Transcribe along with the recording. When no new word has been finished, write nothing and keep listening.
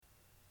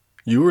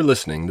You are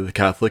listening to the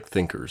Catholic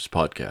Thinkers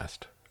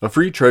Podcast, a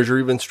free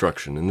treasury of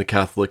instruction in the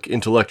Catholic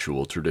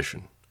intellectual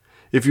tradition.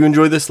 If you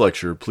enjoy this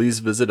lecture, please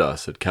visit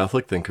us at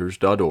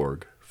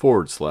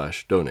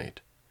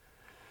catholicthinkers.org/donate.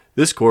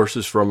 This course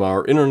is from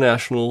our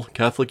International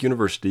Catholic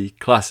University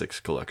Classics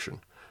Collection,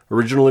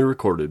 originally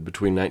recorded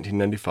between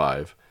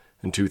 1995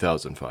 and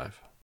 2005.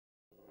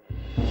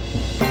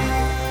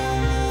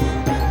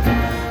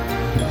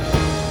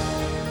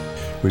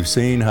 We've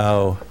seen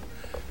how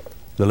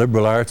the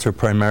liberal arts are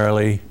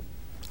primarily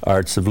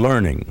arts of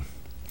learning,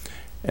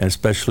 and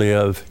especially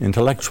of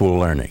intellectual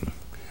learning.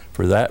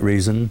 For that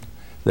reason,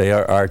 they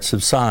are arts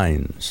of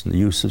signs, the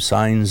use of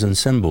signs and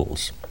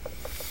symbols.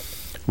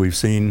 We've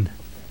seen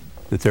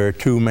that there are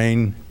two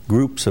main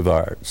groups of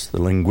arts: the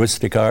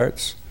linguistic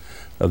arts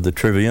of the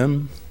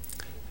trivium,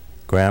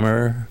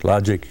 grammar,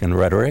 logic, and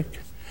rhetoric,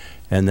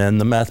 and then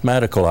the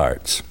mathematical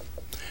arts.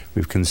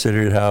 We've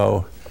considered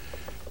how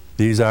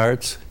these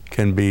arts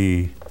can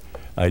be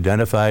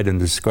identified and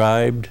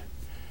described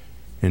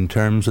in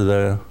terms of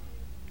the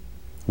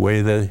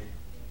way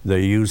they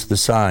use the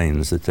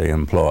signs that they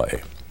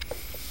employ.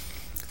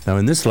 Now,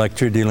 in this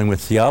lecture dealing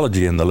with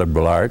theology in the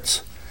liberal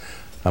arts,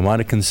 I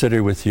want to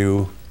consider with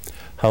you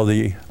how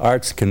the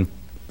arts can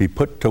be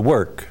put to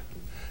work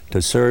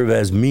to serve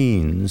as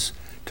means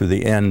to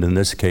the end, in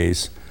this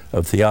case,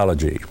 of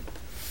theology.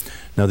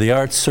 Now, the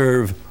arts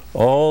serve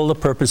all the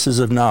purposes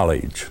of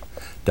knowledge,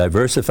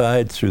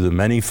 diversified through the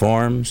many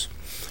forms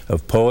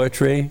of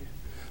poetry,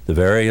 the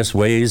various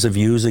ways of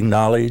using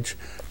knowledge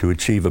to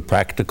achieve a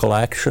practical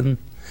action,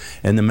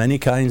 and the many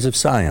kinds of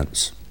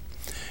science.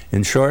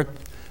 In short,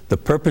 the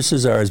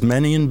purposes are as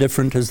many and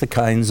different as the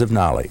kinds of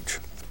knowledge.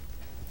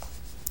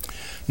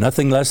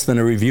 Nothing less than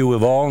a review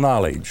of all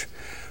knowledge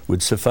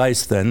would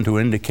suffice then to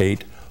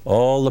indicate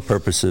all the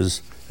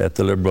purposes that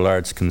the liberal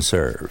arts can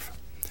serve.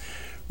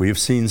 We have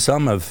seen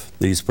some of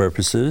these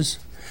purposes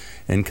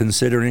in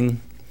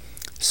considering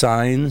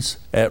signs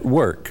at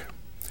work,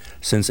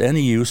 since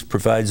any use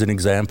provides an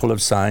example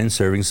of signs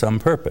serving some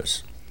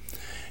purpose.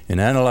 In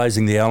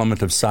analyzing the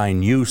element of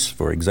sign use,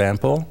 for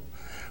example,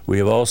 we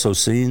have also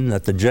seen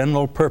that the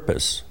general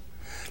purpose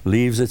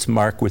leaves its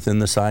mark within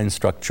the sign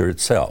structure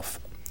itself.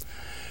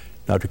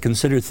 Now, to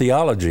consider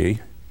theology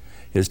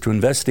is to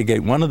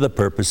investigate one of the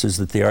purposes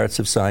that the arts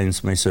of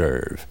science may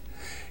serve.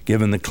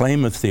 Given the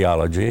claim of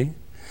theology,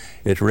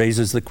 it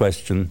raises the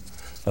question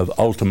of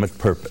ultimate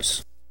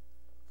purpose.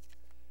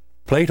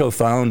 Plato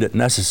found it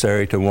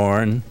necessary to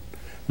warn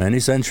many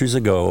centuries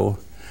ago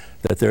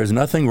that there is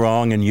nothing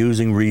wrong in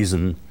using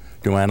reason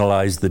to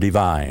analyze the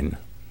divine.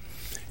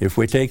 If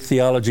we take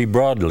theology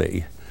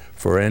broadly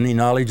for any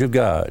knowledge of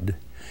God,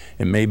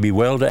 it may be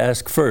well to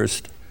ask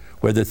first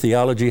whether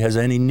theology has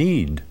any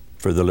need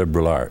for the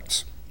liberal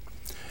arts.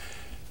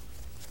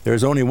 There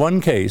is only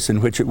one case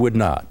in which it would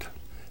not,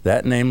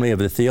 that namely of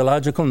the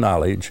theological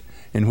knowledge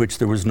in which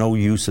there was no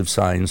use of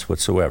signs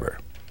whatsoever.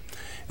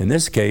 In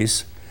this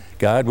case,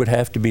 God would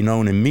have to be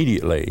known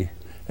immediately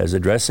as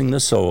addressing the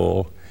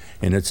soul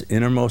in its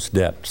innermost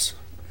depths,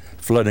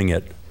 flooding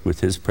it with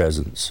his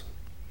presence.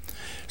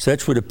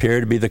 Such would appear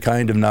to be the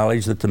kind of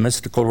knowledge that the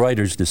mystical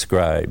writers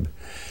describe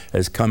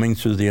as coming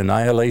through the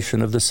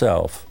annihilation of the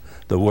self,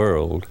 the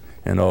world,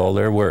 and all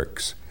their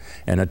works,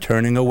 and a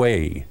turning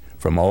away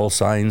from all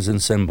signs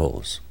and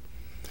symbols.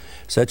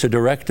 Such a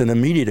direct and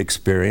immediate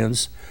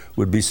experience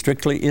would be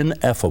strictly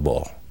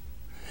ineffable.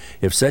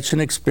 If such an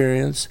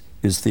experience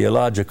is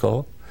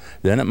theological,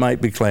 then it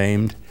might be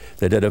claimed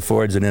that it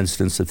affords an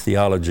instance of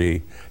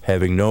theology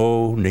having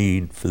no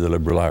need for the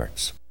liberal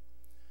arts.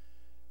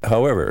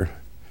 However,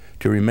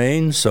 to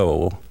remain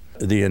so,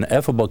 the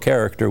ineffable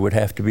character would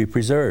have to be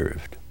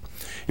preserved.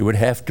 It would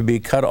have to be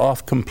cut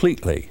off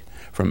completely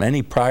from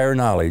any prior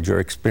knowledge or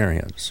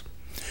experience,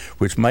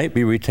 which might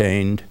be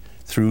retained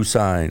through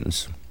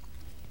signs.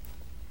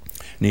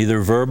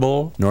 Neither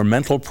verbal nor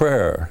mental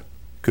prayer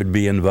could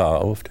be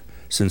involved,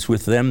 since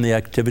with them the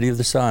activity of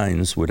the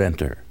signs would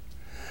enter.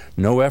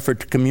 No effort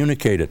to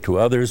communicate it to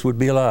others would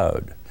be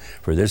allowed,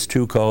 for this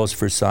too calls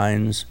for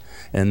signs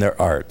and their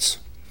arts.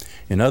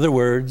 In other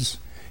words,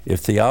 if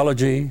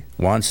theology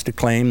wants to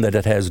claim that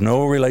it has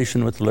no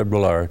relation with the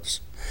liberal arts,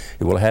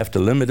 it will have to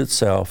limit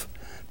itself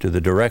to the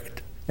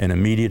direct and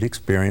immediate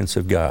experience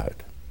of God.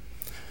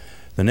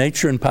 The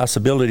nature and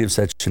possibility of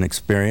such an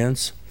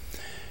experience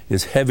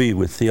is heavy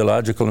with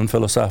theological and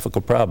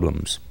philosophical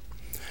problems.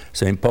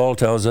 St. Paul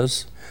tells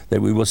us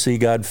that we will see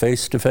God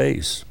face to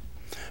face.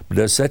 But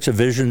does such a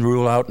vision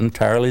rule out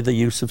entirely the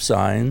use of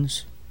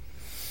signs?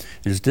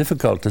 It is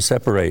difficult to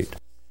separate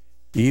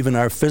even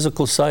our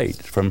physical sight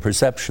from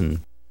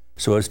perception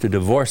so as to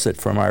divorce it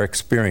from our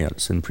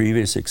experience and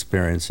previous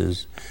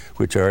experiences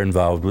which are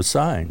involved with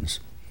signs.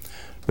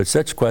 But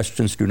such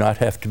questions do not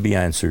have to be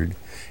answered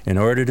in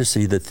order to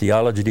see that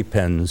theology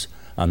depends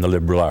on the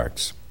liberal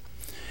arts.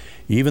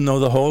 Even though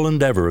the whole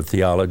endeavor of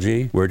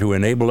theology were to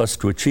enable us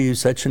to achieve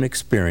such an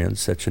experience,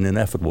 such an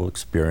ineffable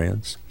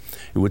experience,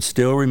 it would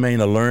still remain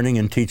a learning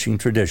and teaching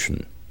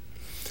tradition.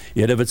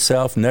 It of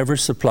itself never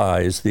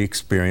supplies the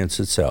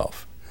experience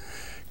itself.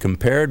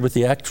 Compared with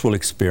the actual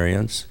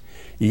experience,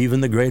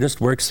 even the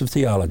greatest works of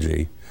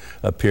theology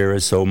appear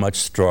as so much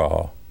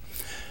straw,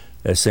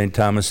 as St.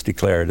 Thomas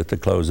declared at the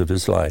close of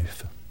his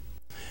life.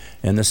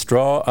 And the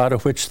straw out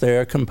of which they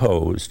are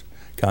composed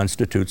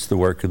constitutes the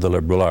work of the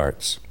liberal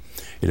arts.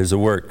 It is a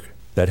work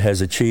that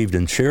has achieved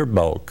in sheer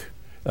bulk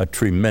a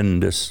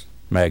tremendous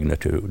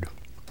magnitude.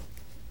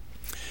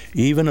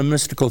 Even a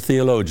mystical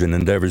theologian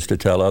endeavors to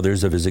tell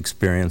others of his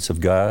experience of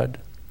God.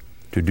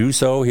 To do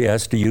so, he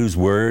has to use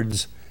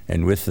words,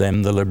 and with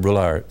them the liberal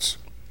arts.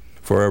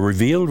 For a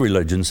revealed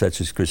religion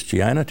such as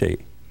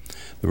Christianity,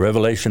 the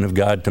revelation of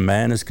God to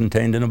man is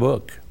contained in a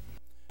book,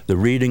 the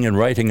reading and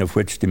writing of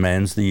which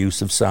demands the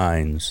use of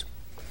signs.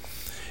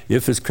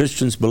 If, as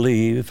Christians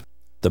believe,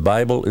 the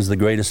Bible is the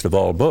greatest of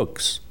all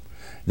books,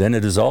 then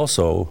it is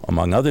also,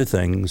 among other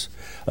things,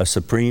 a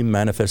supreme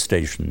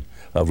manifestation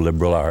of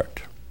liberal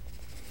art.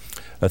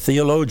 A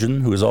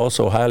theologian who is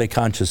also highly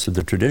conscious of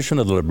the tradition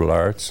of the liberal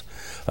arts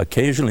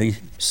occasionally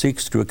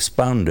seeks to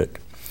expound it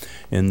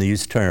in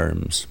these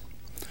terms.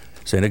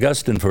 St.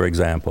 Augustine, for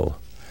example,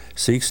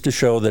 seeks to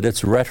show that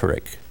its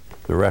rhetoric,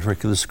 the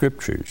rhetoric of the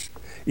Scriptures,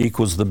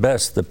 equals the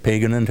best that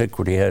pagan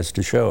antiquity has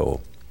to show.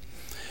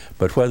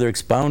 But whether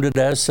expounded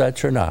as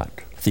such or not,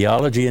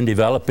 theology in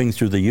developing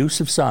through the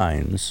use of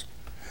signs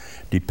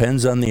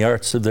depends on the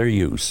arts of their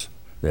use,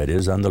 that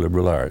is, on the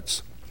liberal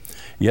arts.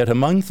 Yet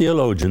among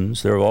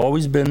theologians, there have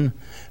always been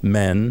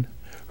men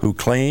who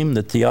claim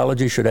that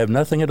theology should have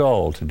nothing at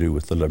all to do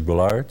with the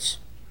liberal arts.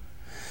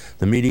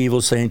 The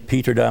medieval Saint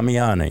Peter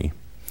Damiani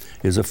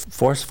is a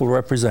forceful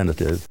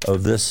representative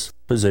of this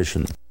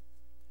position.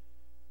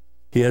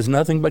 He has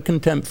nothing but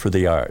contempt for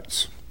the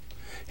arts.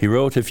 He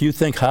wrote, "If you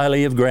think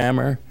highly of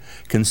grammar,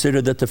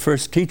 consider that the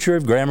first teacher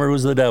of grammar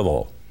was the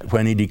devil,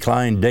 when he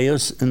declined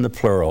Deus in the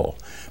plural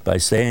by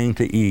saying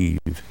to Eve,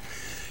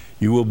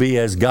 'You will be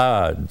as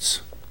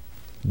gods,'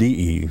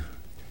 dei,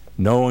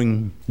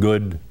 knowing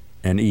good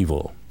and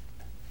evil."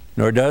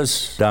 Nor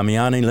does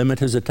Damiani limit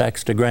his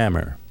attacks to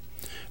grammar.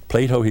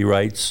 Plato, he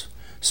writes,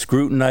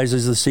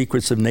 scrutinizes the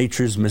secrets of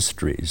nature's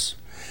mysteries,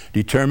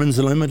 determines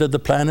the limit of the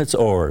planet's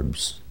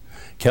orbs,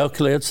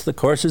 calculates the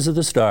courses of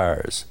the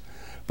stars,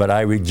 but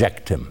I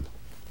reject him.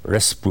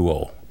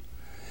 Respuo.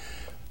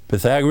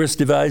 Pythagoras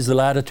divides the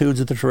latitudes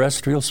of the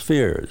terrestrial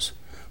spheres,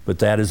 but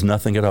that is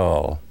nothing at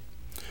all.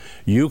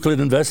 Euclid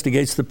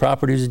investigates the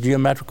properties of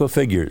geometrical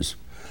figures,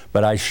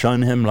 but I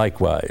shun him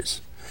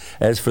likewise.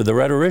 As for the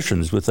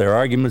rhetoricians with their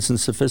arguments and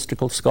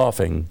sophistical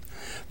scoffing,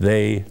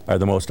 they are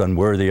the most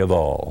unworthy of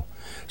all.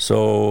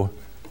 So,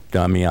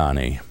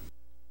 Damiani.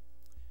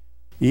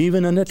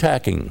 Even in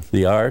attacking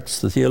the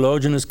arts, the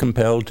theologian is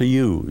compelled to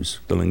use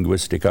the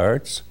linguistic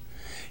arts.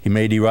 He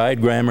may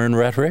deride grammar and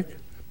rhetoric,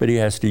 but he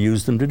has to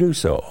use them to do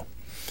so.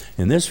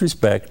 In this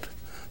respect,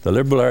 the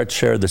liberal arts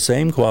share the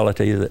same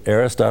quality that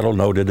Aristotle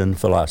noted in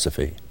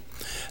philosophy,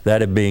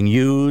 that of being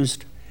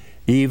used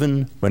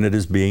even when it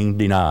is being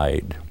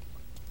denied.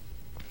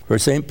 For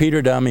St.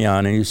 Peter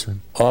Damiani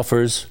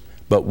offers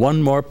but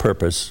one more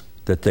purpose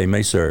that they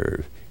may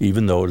serve,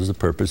 even though it is the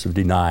purpose of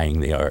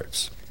denying the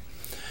arts.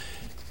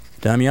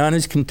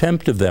 Damiani's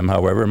contempt of them,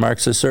 however,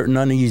 marks a certain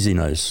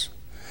uneasiness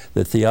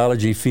that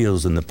theology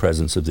feels in the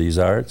presence of these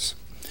arts,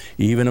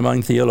 even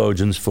among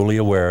theologians fully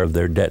aware of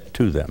their debt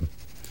to them.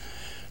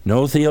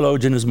 No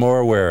theologian is more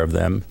aware of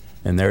them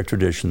and their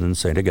tradition than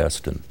St.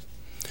 Augustine.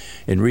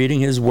 In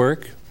reading his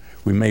work,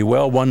 we may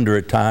well wonder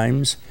at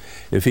times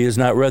if he is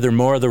not rather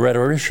more the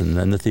rhetorician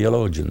than the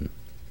theologian.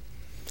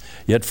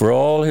 Yet for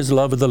all his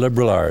love of the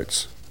liberal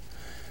arts,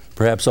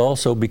 perhaps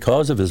also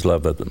because of his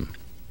love of them,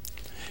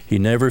 he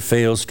never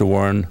fails to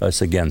warn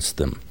us against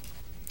them.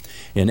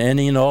 In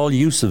any and all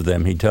use of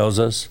them, he tells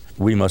us,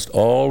 we must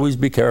always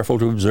be careful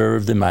to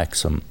observe the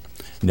maxim,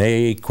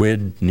 ne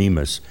quid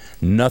nimis,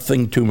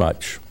 nothing too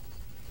much.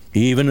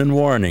 Even in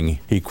warning,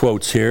 he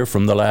quotes here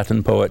from the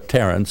Latin poet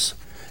Terence,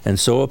 and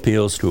so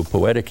appeals to a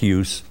poetic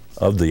use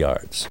of the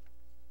arts.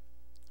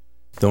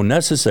 Though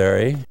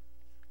necessary,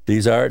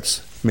 these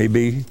arts may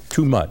be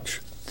too much,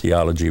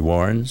 theology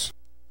warns.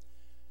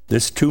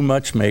 This too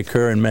much may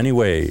occur in many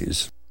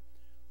ways.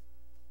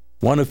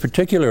 One of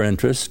particular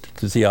interest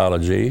to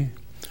theology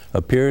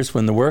appears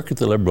when the work of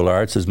the liberal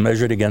arts is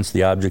measured against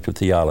the object of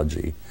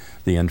theology,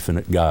 the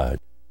infinite God.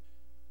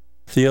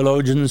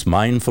 Theologians,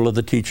 mindful of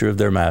the teacher of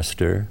their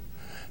master,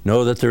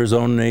 know that there is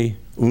only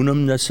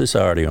unum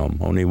necessarium,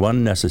 only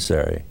one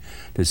necessary,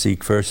 to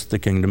seek first the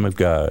kingdom of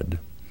God.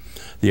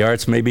 The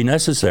arts may be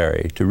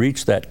necessary to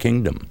reach that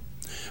kingdom,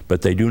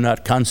 but they do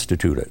not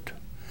constitute it.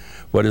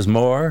 What is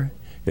more,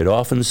 it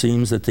often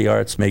seems that the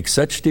arts make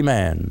such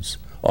demands,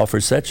 offer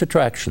such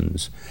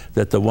attractions,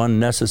 that the one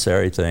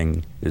necessary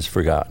thing is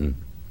forgotten.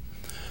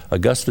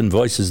 Augustine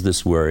voices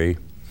this worry,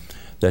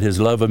 that his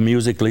love of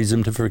music leads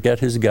him to forget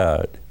his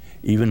God,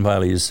 even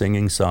while he is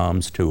singing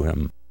psalms to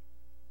him.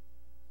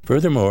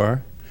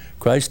 Furthermore,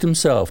 Christ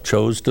himself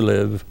chose to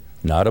live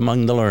not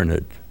among the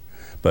learned,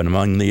 but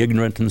among the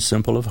ignorant and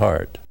simple of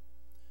heart.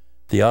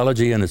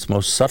 Theology, in its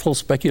most subtle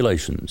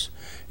speculations,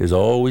 is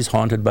always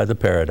haunted by the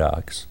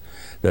paradox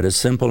that a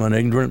simple and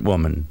ignorant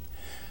woman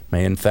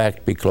may in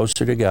fact be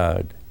closer to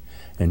God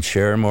and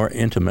share more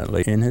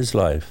intimately in his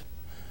life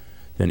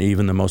than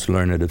even the most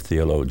learned of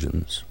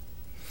theologians.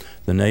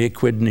 The ne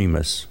quid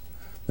nimis,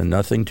 the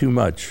nothing too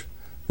much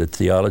that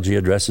theology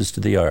addresses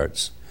to the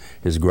arts,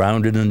 is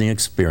grounded in the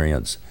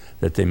experience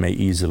that they may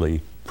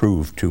easily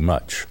prove too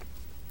much.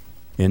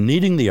 In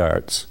needing the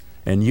arts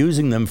and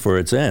using them for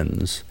its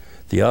ends,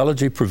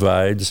 theology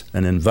provides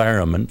an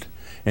environment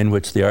in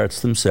which the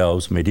arts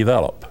themselves may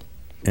develop.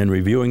 In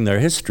reviewing their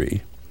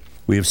history,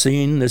 we have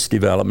seen this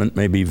development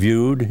may be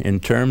viewed in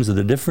terms of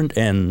the different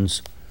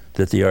ends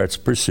that the arts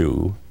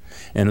pursue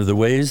and of the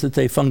ways that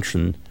they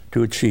function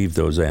to achieve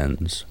those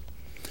ends.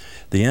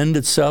 The end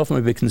itself may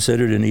be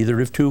considered in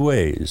either of two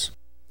ways: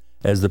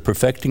 as the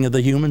perfecting of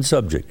the human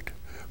subject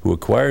who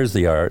acquires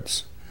the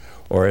arts,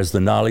 or as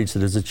the knowledge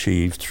that is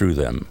achieved through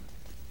them.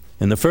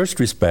 In the first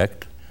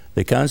respect,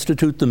 they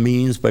constitute the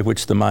means by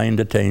which the mind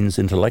attains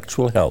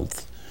intellectual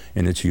health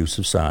in its use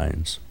of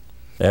signs.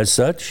 As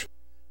such,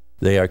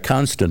 they are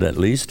constant, at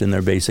least, in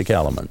their basic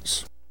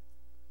elements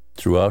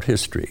throughout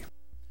history.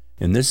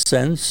 In this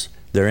sense,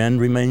 their end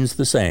remains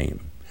the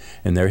same,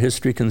 and their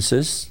history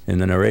consists in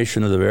the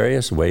narration of the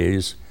various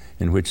ways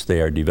in which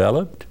they are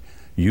developed,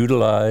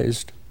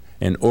 utilized,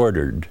 and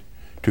ordered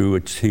to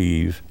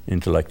achieve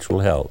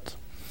intellectual health.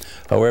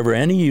 However,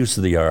 any use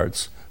of the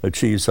arts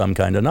achieves some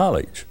kind of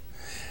knowledge,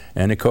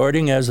 and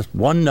according as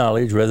one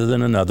knowledge rather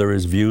than another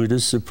is viewed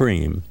as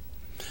supreme,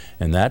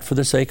 and that for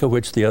the sake of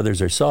which the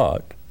others are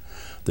sought,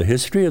 the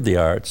history of the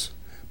arts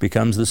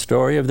becomes the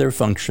story of their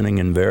functioning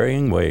in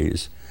varying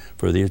ways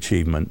for the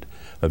achievement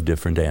of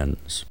different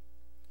ends.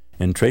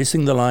 In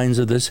tracing the lines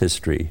of this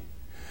history,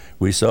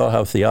 we saw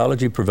how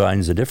theology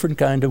provides a different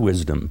kind of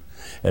wisdom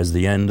as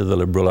the end of the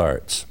liberal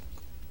arts.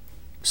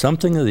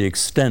 Something of the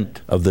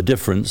extent of the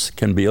difference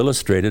can be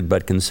illustrated by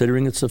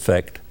considering its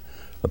effect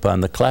upon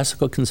the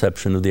classical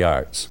conception of the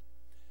arts.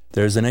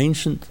 There is an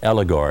ancient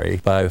allegory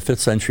by a 5th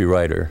century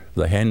writer,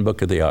 the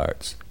Handbook of the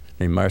Arts,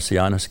 named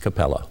Marcianus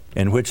Capella,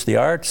 in which the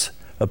arts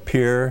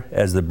appear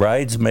as the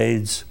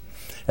bridesmaids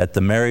at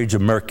the marriage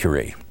of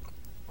Mercury,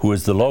 who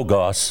is the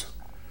Logos,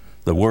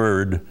 the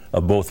word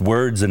of both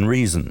words and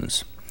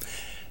reasons,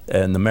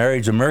 and the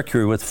marriage of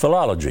Mercury with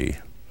philology,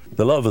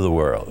 the love of the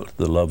world,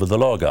 the love of the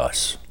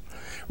Logos,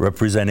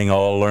 representing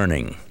all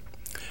learning.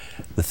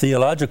 The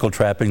theological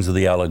trappings of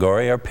the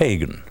allegory are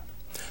pagan.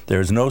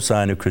 There is no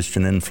sign of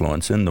Christian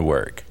influence in the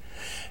work.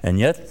 And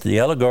yet the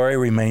allegory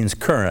remains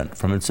current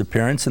from its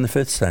appearance in the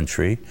 5th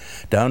century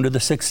down to the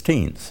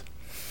 16th.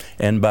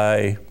 And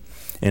by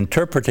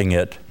interpreting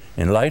it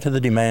in light of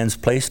the demands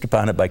placed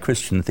upon it by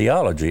Christian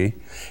theology,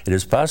 it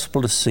is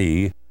possible to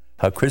see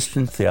how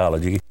Christian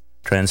theology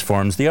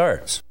transforms the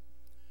arts.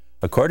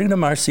 According to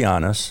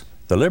Marcianus,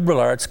 the liberal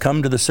arts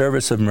come to the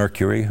service of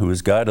Mercury, who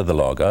is god of the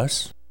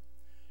Logos.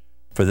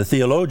 For the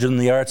theologian,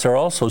 the arts are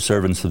also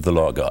servants of the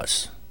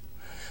Logos.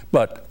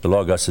 But the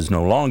Logos is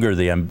no longer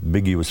the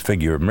ambiguous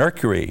figure of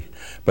Mercury,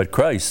 but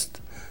Christ,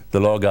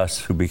 the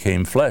Logos who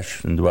became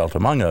flesh and dwelt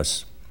among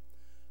us.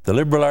 The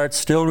liberal arts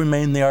still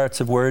remain the arts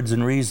of words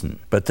and reason,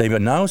 but they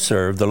now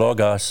serve the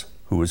Logos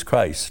who is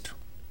Christ.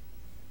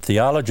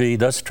 Theology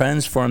thus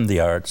transformed the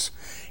arts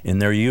in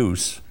their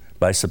use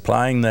by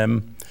supplying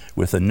them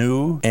with a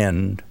new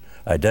end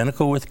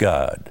identical with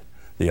God,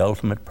 the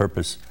ultimate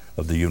purpose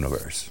of the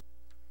universe.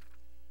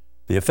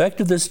 The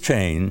effect of this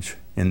change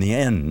in the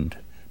end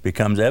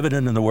becomes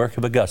evident in the work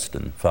of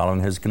Augustine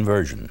following his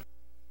conversion.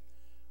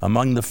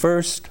 Among the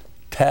first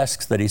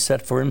tasks that he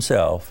set for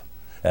himself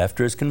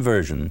after his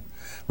conversion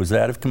was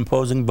that of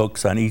composing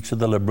books on each of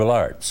the liberal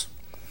arts.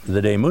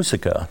 The De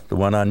Musica, the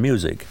one on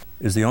music,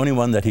 is the only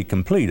one that he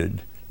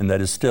completed and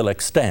that is still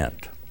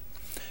extant.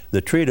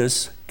 The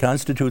treatise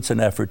constitutes an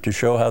effort to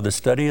show how the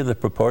study of the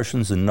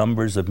proportions and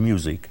numbers of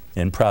music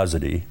in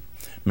prosody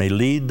may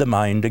lead the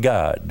mind to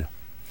God.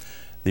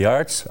 The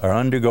arts are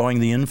undergoing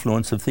the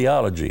influence of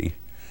theology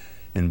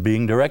and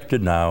being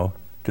directed now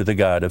to the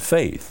God of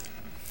faith.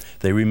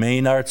 They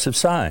remain arts of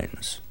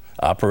signs,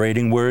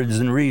 operating words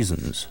and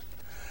reasons,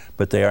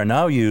 but they are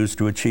now used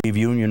to achieve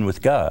union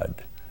with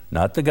God,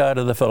 not the God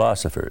of the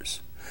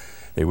philosophers.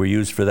 They were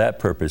used for that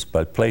purpose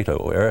by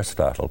Plato,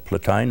 Aristotle,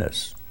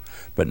 Plotinus.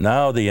 But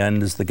now the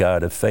end is the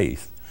God of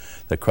faith,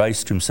 the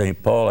Christ whom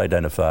St. Paul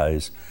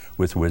identifies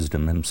with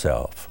wisdom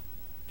himself.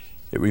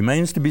 It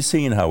remains to be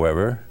seen,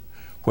 however,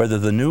 whether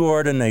the new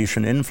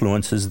ordination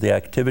influences the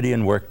activity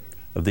and work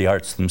of the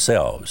arts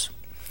themselves.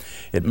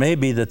 It may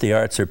be that the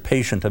arts are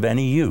patient of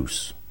any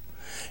use,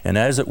 and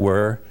as it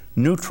were,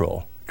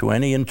 neutral to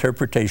any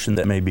interpretation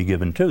that may be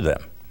given to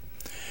them.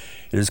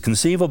 It is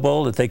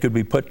conceivable that they could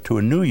be put to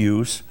a new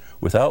use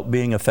without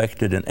being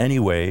affected in any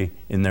way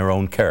in their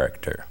own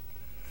character.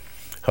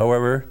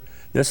 However,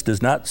 this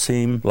does not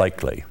seem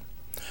likely.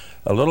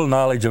 A little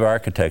knowledge of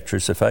architecture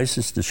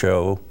suffices to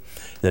show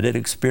that it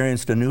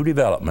experienced a new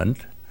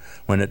development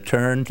when it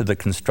turned to the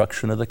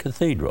construction of the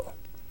cathedral.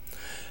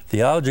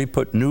 Theology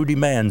put new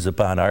demands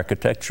upon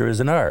architecture as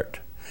an art,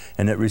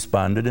 and it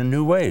responded in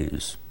new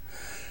ways.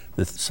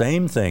 The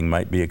same thing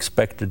might be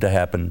expected to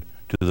happen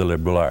to the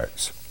liberal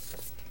arts.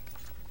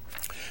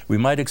 We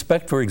might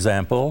expect, for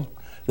example,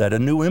 that a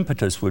new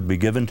impetus would be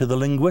given to the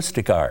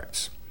linguistic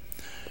arts.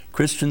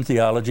 Christian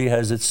theology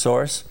has its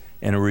source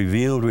in a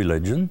revealed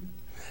religion,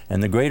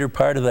 and the greater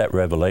part of that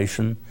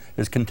revelation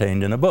is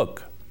contained in a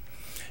book.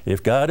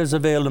 If God has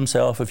availed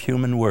himself of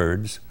human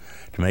words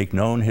to make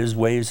known his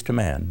ways to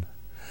man,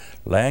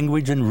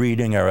 language and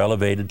reading are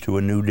elevated to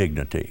a new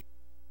dignity.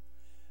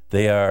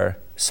 They are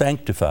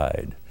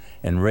sanctified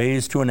and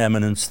raised to an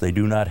eminence they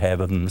do not have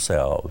of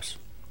themselves.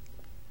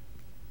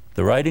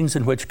 The writings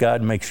in which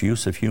God makes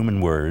use of human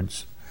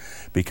words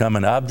become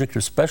an object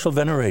of special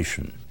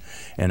veneration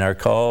and are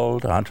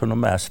called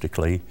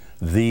antonomastically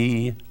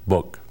the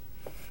book,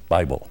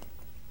 Bible.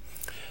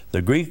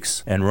 The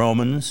Greeks and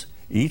Romans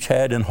each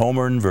had in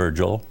Homer and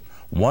Virgil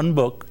one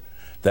book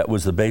that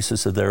was the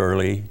basis of their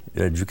early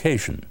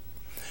education,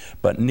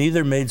 but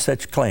neither made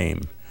such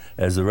claim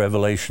as the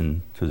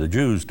revelation to the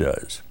Jews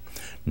does.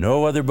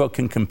 No other book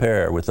can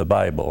compare with the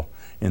Bible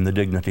in the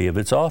dignity of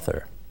its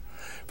author.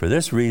 For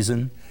this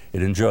reason,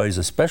 it enjoys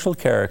a special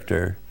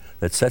character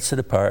that sets it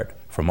apart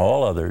from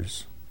all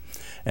others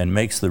and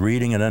makes the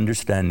reading and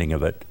understanding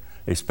of it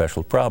a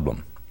special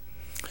problem.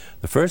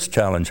 The first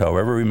challenge,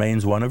 however,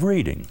 remains one of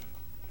reading.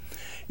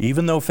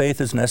 Even though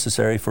faith is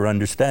necessary for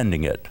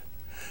understanding it,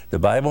 the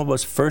Bible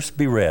must first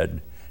be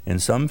read in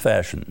some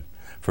fashion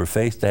for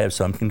faith to have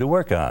something to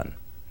work on.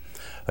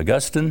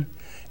 Augustine,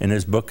 in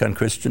his book on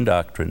Christian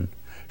doctrine,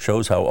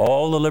 shows how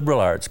all the liberal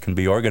arts can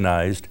be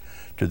organized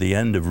to the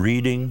end of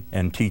reading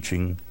and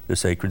teaching the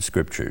sacred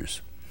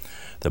scriptures.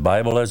 The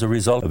Bible, as a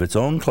result of its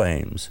own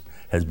claims,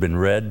 has been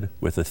read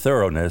with a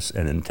thoroughness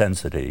and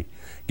intensity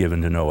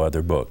given to no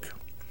other book.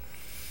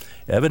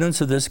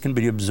 Evidence of this can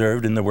be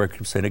observed in the work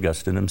of St.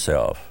 Augustine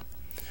himself.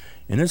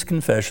 In his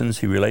Confessions,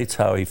 he relates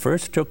how he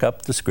first took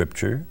up the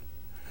scripture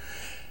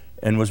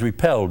and was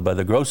repelled by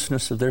the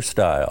grossness of their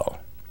style.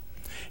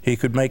 He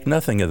could make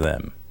nothing of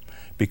them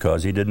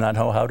because he did not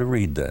know how to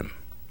read them.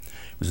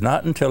 It was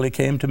not until he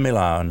came to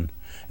Milan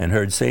and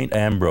heard St.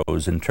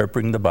 Ambrose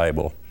interpreting the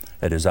Bible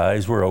that his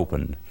eyes were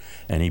opened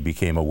and he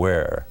became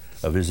aware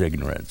of his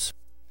ignorance.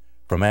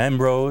 From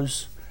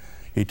Ambrose,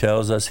 he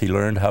tells us he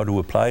learned how to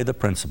apply the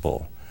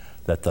principle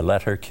that the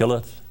letter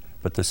killeth,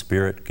 but the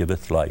Spirit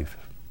giveth life.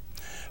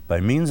 By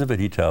means of it,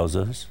 he tells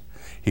us,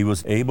 he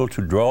was able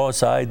to draw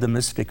aside the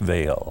mystic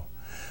veil,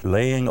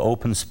 laying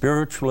open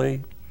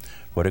spiritually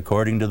what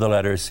according to the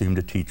letter seemed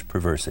to teach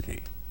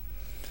perversity.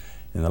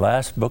 In the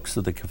last books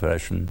of the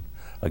Confession,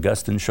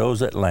 Augustine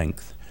shows at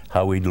length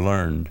how he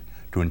learned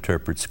to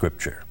interpret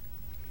Scripture.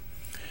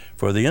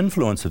 For the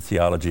influence of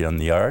theology on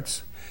the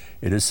arts,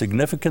 it is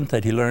significant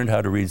that he learned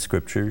how to read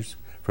Scriptures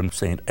from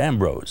St.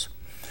 Ambrose.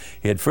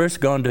 He had first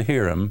gone to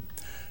hear him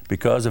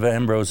because of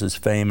Ambrose's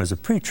fame as a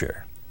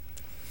preacher.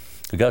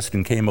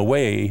 Augustine came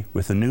away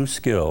with a new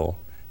skill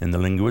in the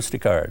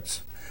linguistic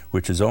arts,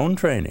 which his own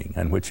training,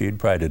 on which he had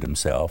prided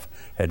himself,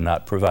 had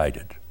not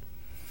provided.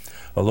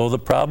 Although the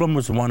problem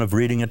was one of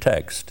reading a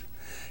text,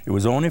 it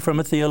was only from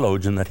a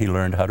theologian that he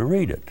learned how to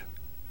read it.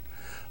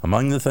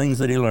 Among the things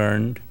that he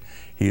learned,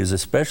 he is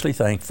especially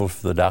thankful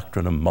for the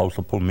doctrine of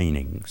multiple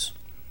meanings.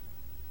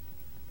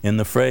 In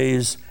the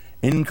phrase,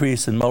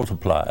 increase and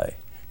multiply,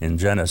 in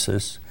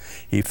Genesis,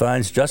 he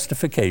finds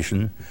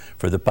justification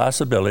for the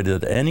possibility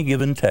that any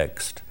given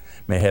text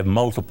may have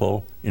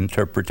multiple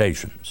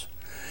interpretations.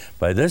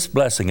 By this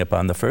blessing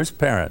upon the first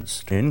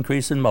parents to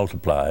increase and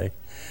multiply,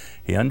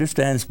 he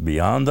understands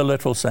beyond the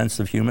literal sense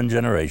of human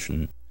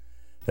generation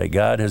that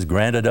God has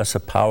granted us a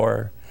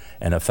power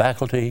and a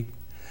faculty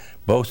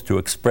both to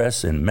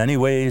express in many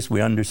ways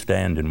we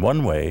understand in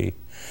one way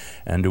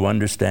and to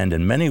understand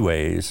in many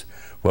ways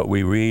what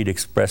we read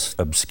expressed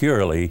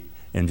obscurely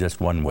in just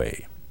one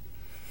way.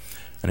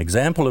 An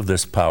example of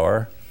this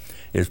power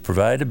is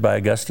provided by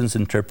Augustine's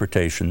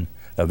interpretation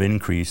of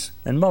increase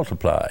and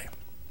multiply.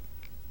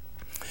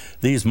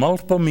 These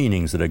multiple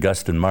meanings that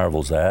Augustine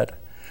marvels at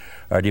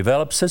are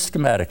developed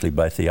systematically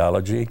by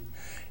theology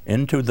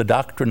into the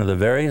doctrine of the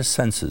various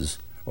senses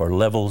or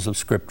levels of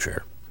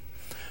Scripture.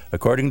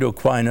 According to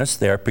Aquinas,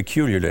 they are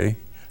peculiarly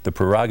the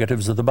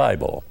prerogatives of the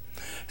Bible,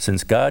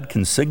 since God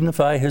can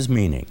signify his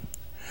meaning,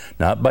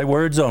 not by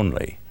words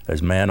only,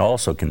 as man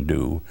also can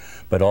do,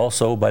 but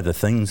also by the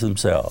things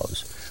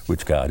themselves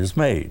which God has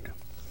made.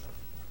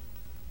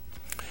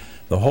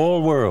 The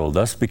whole world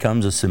thus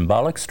becomes a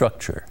symbolic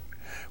structure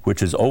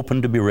which is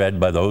open to be read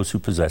by those who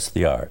possess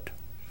the art.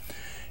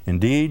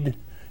 Indeed,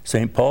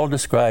 St. Paul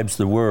describes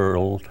the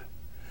world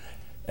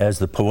as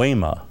the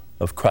poema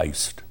of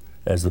Christ,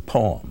 as the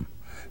poem,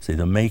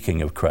 the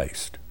making of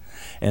Christ.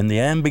 And the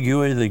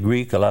ambiguity of the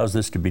Greek allows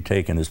this to be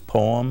taken as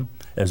poem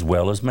as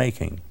well as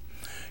making.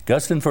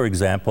 Augustine, for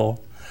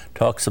example,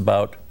 talks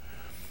about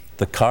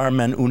the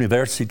Carmen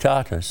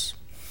Universitatis,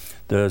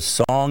 the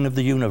song of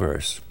the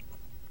universe,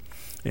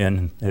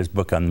 in his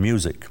book on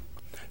music.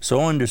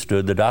 So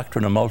understood, the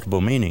doctrine of multiple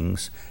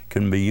meanings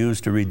can be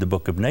used to read the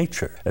book of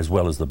nature as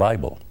well as the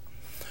Bible.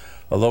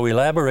 Although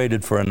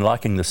elaborated for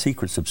unlocking the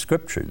secrets of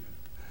Scripture,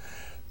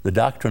 the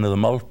doctrine of the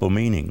multiple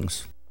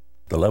meanings,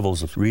 the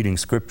levels of reading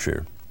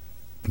Scripture,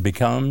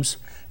 becomes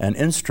an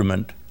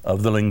instrument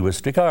of the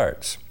linguistic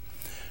arts.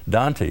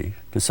 Dante,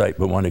 to cite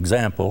but one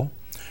example,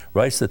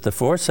 writes that the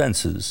four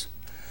senses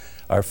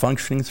are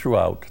functioning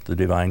throughout the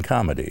Divine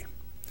Comedy.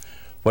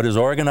 What is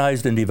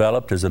organized and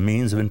developed as a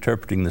means of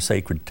interpreting the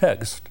sacred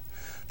text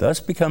thus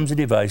becomes a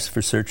device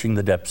for searching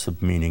the depths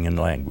of meaning and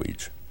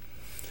language.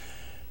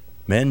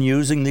 Men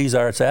using these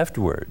arts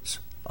afterwards,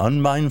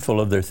 unmindful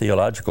of their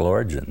theological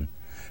origin,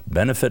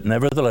 benefit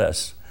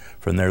nevertheless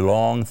from their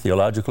long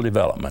theological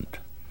development.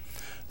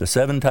 The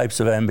 7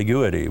 types of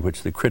ambiguity,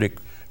 which the critic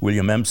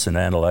William Empson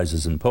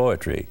analyzes in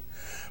poetry,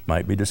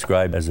 might be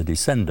described as a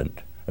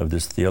descendant of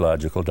this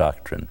theological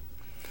doctrine.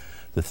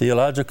 The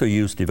theological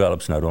use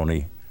develops not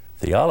only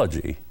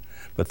theology,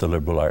 but the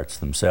liberal arts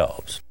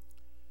themselves.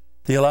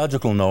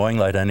 Theological knowing,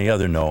 like any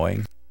other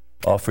knowing,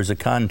 offers a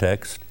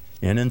context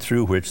in and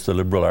through which the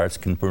liberal arts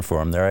can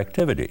perform their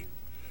activity.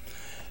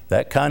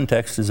 That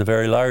context is a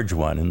very large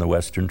one in the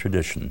Western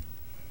tradition,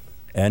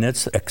 and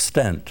its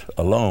extent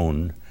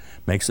alone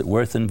makes it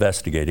worth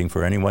investigating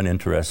for anyone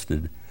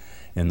interested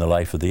in the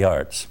life of the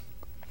arts.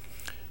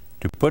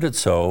 To put it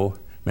so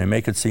may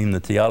make it seem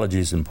that theology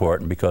is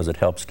important because it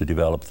helps to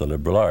develop the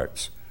liberal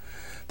arts.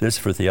 This,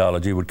 for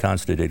theology, would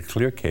constitute a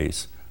clear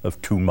case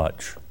of too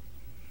much.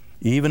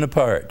 Even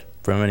apart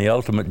from any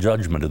ultimate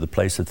judgment of the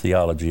place of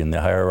theology in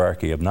the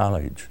hierarchy of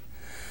knowledge,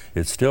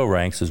 it still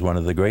ranks as one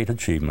of the great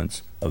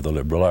achievements of the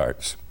liberal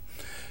arts.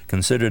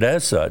 Considered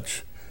as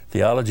such,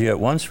 theology at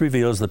once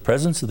reveals the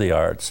presence of the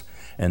arts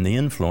and the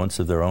influence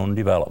of their own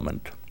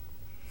development.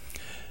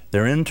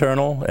 Their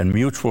internal and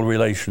mutual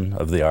relation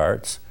of the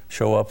arts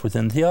show up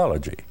within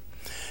theology,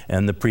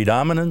 and the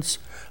predominance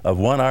of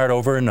one art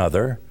over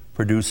another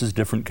produces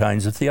different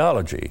kinds of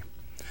theology.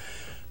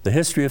 The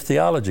history of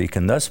theology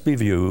can thus be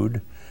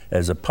viewed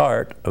as a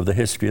part of the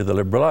history of the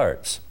liberal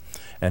arts,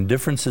 and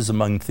differences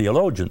among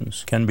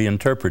theologians can be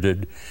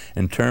interpreted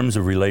in terms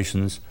of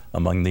relations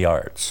among the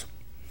arts.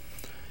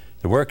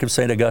 The work of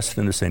St.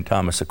 Augustine and St.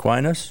 Thomas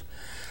Aquinas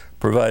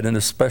provide an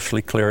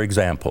especially clear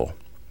example.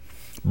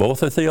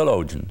 Both are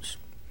theologians.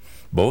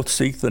 Both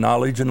seek the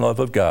knowledge and love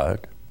of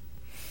God.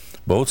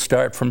 Both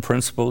start from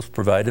principles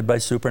provided by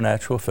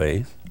supernatural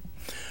faith.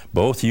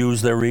 Both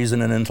use their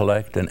reason and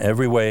intellect in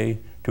every way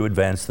to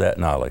advance that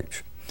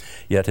knowledge.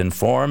 Yet in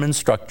form and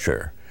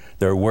structure,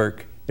 their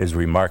work is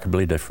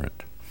remarkably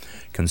different.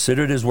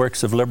 Considered as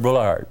works of liberal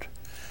art,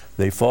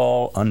 they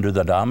fall under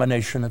the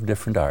domination of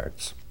different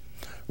arts.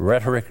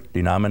 Rhetoric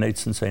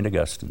denominates in St.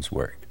 Augustine's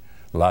work,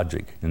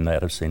 logic in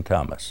that of St.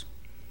 Thomas.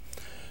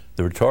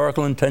 The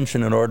rhetorical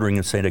intention and ordering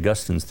of St.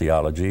 Augustine's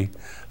theology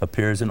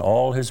appears in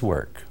all his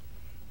work,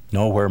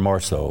 nowhere more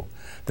so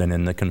than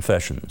in the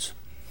Confessions.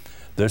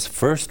 This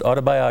first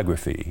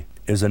autobiography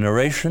is a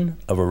narration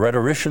of a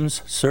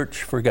rhetorician's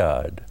search for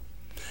God.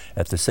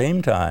 At the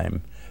same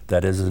time,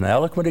 that is an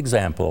eloquent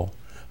example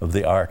of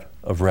the art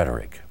of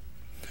rhetoric.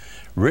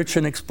 Rich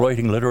in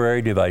exploiting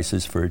literary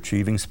devices for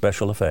achieving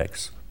special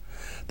effects,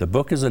 the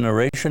book is a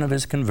narration of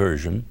his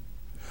conversion,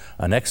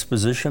 an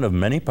exposition of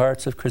many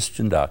parts of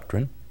Christian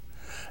doctrine,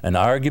 an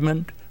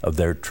argument of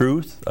their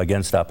truth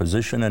against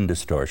opposition and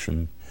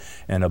distortion,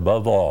 and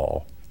above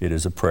all, it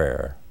is a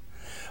prayer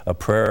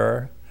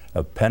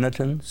of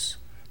penitence,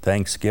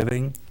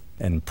 thanksgiving,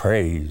 and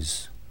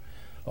praise,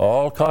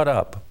 all caught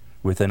up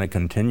within a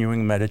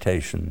continuing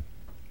meditation.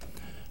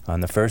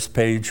 On the first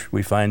page,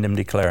 we find him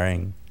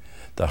declaring,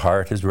 "The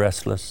heart is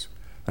restless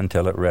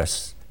until it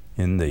rests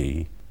in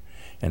thee."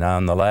 And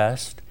on the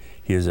last,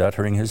 he is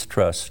uttering his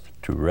trust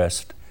to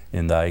rest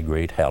in thy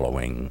great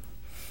hallowing.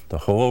 The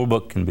whole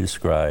book can be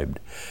described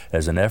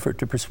as an effort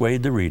to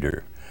persuade the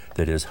reader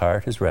that his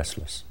heart is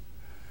restless,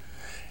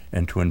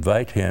 and to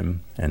invite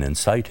him and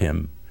incite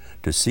him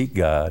to seek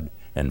God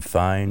and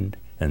find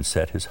and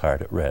set his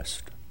heart at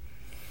rest.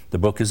 The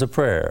book is a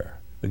prayer,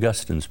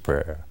 Augustine's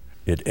prayer.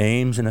 It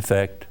aims, in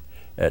effect,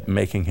 at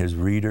making his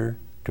reader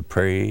to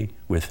pray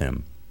with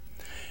him.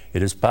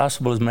 It is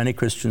possible, as many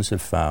Christians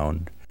have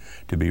found,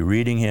 to be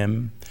reading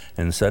him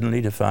and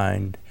suddenly to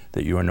find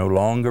that you are no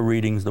longer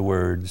reading the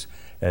words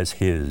as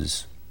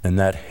his, and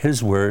that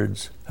his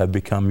words have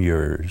become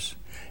yours,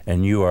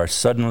 and you are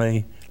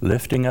suddenly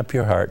lifting up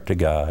your heart to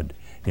God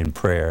in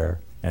prayer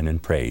and in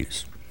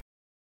praise.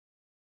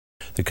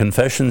 The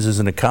Confessions is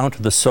an account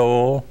of the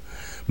soul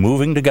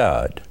moving to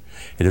God.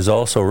 It is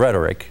also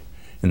rhetoric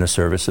in the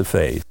service of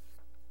faith.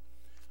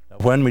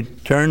 When we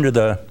turn to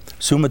the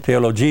Summa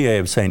Theologiae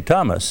of St.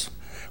 Thomas,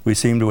 we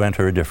seem to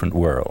enter a different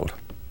world.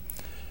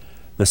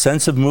 The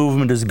sense of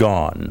movement is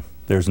gone.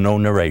 There's no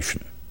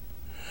narration.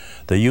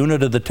 The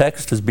unit of the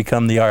text has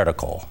become the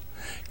article,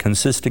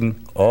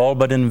 consisting all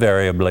but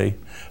invariably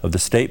of the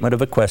statement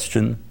of a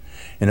question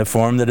in a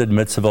form that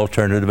admits of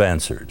alternative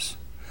answers.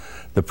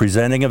 The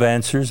presenting of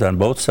answers on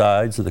both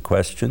sides of the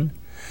question,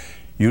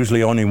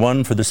 usually only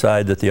one for the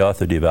side that the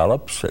author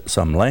develops at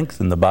some length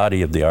in the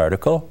body of the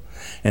article,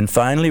 and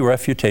finally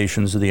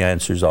refutations of the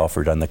answers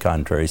offered on the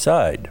contrary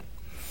side.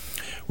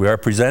 We are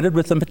presented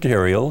with the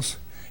materials,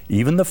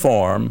 even the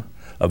form,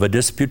 of a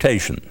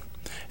disputation,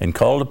 and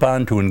called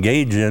upon to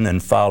engage in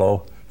and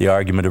follow the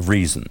argument of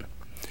reason.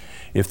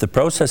 If the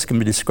process can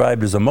be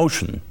described as a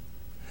motion,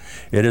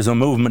 It is a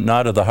movement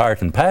not of the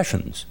heart and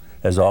passions,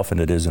 as often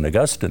it is in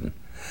Augustine,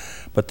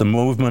 but the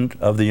movement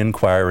of the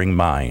inquiring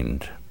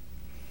mind.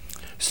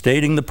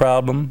 Stating the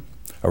problem,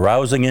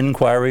 arousing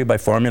inquiry by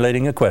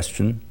formulating a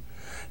question,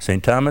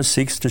 St. Thomas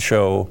seeks to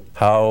show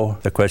how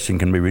the question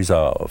can be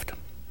resolved.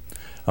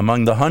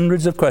 Among the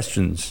hundreds of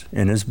questions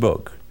in his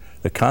book,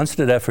 the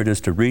constant effort is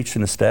to reach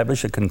and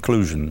establish a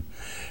conclusion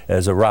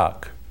as a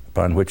rock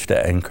upon which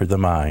to anchor the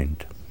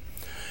mind.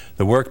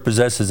 The work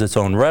possesses its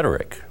own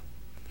rhetoric,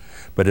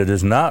 but it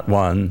is not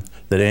one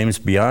that aims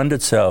beyond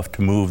itself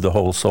to move the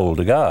whole soul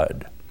to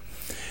God.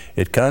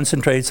 It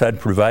concentrates on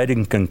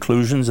providing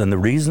conclusions and the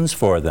reasons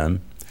for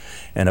them,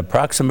 and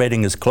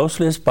approximating as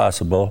closely as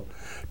possible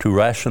to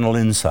rational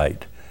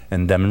insight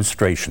and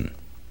demonstration.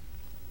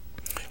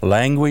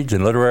 Language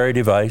and literary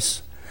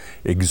device,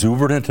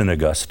 exuberant in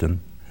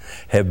Augustine,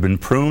 have been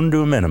pruned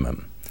to a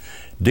minimum,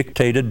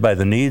 dictated by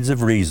the needs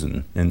of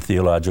reason in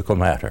theological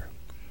matter.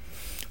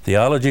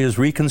 Theology is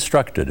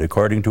reconstructed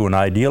according to an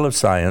ideal of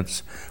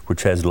science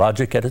which has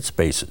logic at its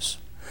basis.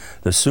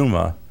 The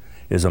Summa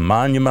is a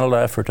monumental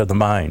effort of the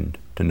mind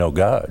to know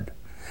God.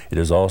 It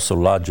is also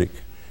logic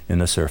in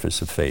the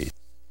surface of faith.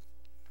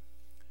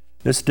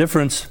 This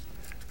difference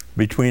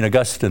between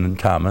Augustine and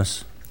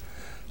Thomas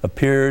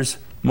appears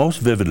most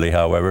vividly,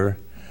 however,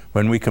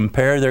 when we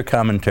compare their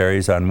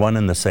commentaries on one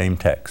and the same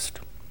text.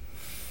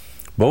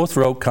 Both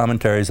wrote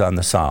commentaries on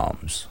the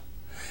Psalms,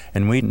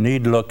 and we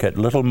need look at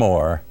little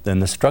more than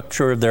the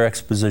structure of their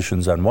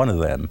expositions on one of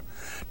them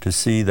to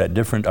see that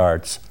different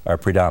arts are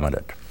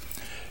predominant.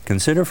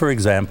 Consider, for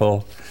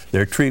example,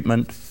 their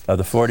treatment of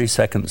the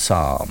 42nd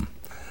Psalm,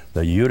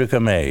 the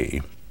Judica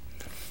Mei,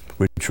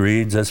 which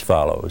reads as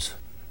follows: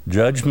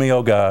 "Judge me,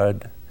 O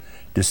God,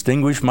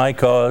 distinguish my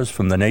cause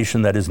from the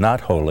nation that is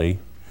not holy,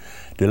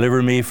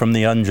 deliver me from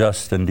the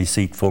unjust and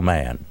deceitful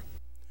man.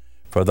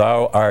 For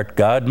thou art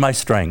God my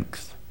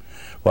strength.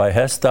 Why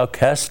hast thou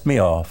cast me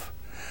off?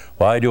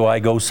 Why do I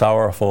go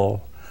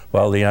sorrowful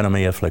while the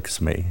enemy afflicts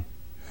me?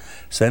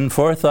 Send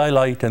forth thy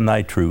light and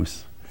thy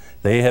truth.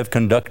 They have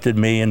conducted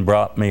me and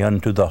brought me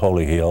unto the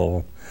holy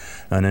hill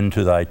and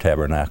into thy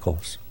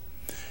tabernacles.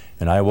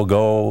 And I will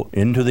go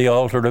into the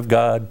altar of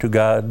God, to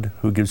God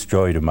who gives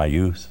joy to my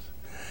youth.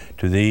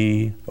 To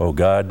thee, O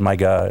God, my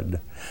God,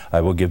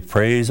 I will give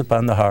praise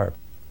upon the harp.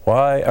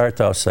 Why art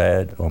thou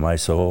sad, O my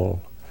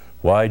soul?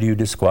 Why do you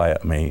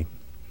disquiet me?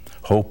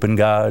 Hope in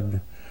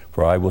God,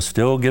 for I will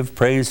still give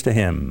praise to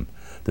him,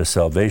 the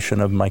salvation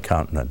of my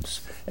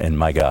countenance and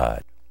my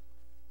God."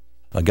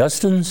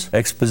 Augustine's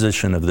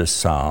exposition of this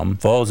psalm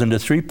falls into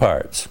three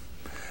parts.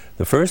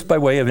 The first, by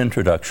way of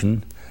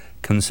introduction,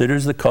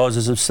 considers the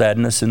causes of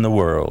sadness in the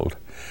world,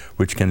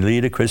 which can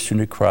lead a Christian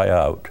to cry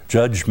out,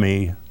 "Judge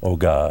me, O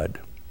God."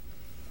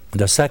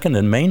 The second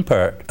and main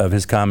part of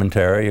his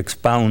commentary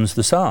expounds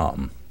the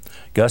psalm.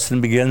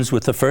 Augustine begins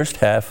with the first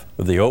half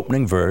of the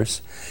opening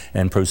verse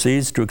and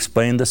proceeds to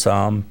explain the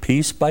psalm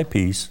piece by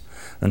piece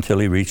until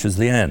he reaches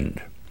the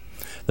end.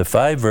 The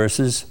 5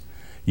 verses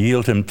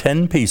yield him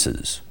 10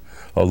 pieces,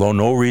 although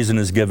no reason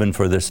is given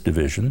for this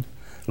division.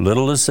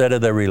 Little is said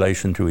of their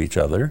relation to each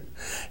other,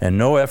 and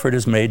no effort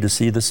is made to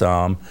see the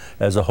psalm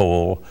as a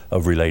whole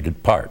of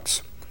related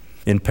parts.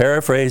 In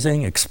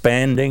paraphrasing,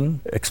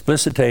 expanding,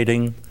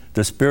 explicitating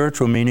the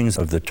spiritual meanings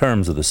of the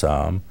terms of the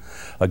psalm,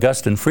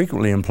 Augustine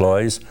frequently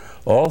employs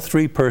all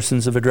 3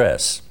 persons of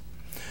address.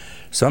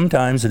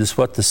 Sometimes it is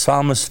what the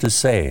psalmist is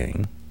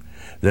saying.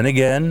 Then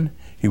again,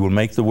 he will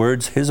make the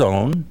words his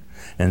own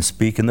and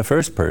speak in the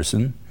first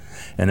person,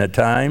 and at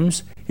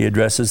times he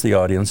addresses the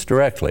audience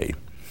directly.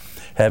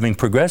 Having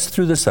progressed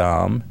through the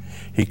psalm,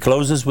 he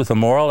closes with a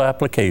moral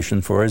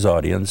application for his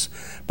audience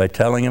by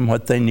telling them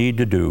what they need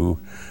to do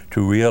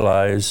to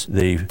realize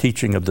the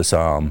teaching of the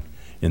psalm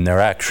in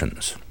their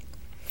actions.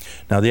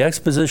 Now, the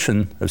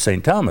exposition of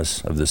St.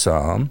 Thomas of the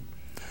psalm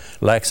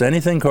lacks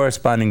anything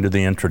corresponding to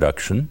the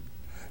introduction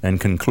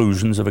and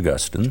conclusions of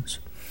Augustine's.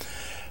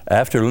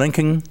 After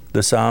linking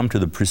the psalm to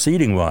the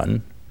preceding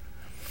one,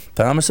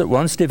 Thomas at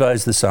once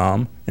divides the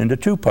psalm into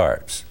 2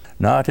 parts,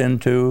 not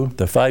into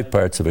the 5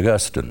 parts of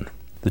Augustine.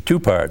 The 2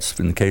 parts,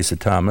 in the case of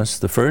Thomas,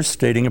 the first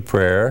stating a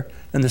prayer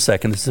and the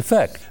second its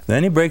effect.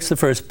 Then he breaks the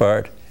first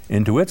part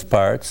into its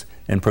parts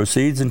and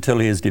proceeds until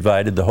he has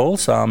divided the whole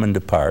psalm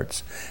into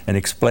parts and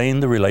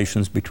explained the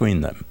relations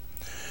between them.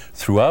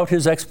 Throughout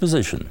his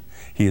exposition,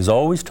 he is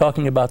always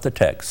talking about the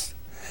text,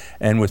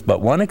 and with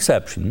but one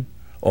exception,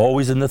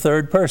 always in the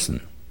third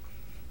person.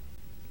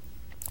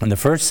 In the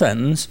first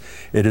sentence,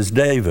 it is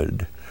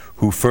David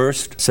who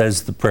first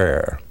says the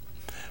prayer.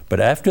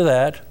 But after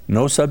that,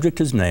 no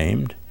subject is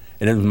named,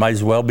 and it might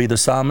as well be the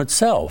psalm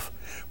itself,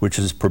 which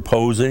is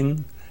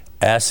proposing,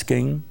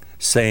 asking,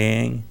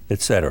 saying,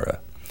 etc.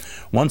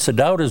 Once a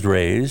doubt is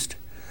raised,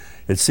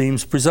 it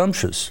seems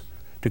presumptuous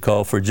to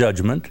call for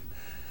judgment,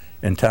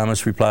 and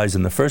Thomas replies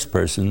in the first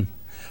person,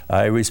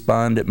 I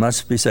respond, it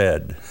must be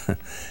said.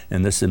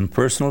 In this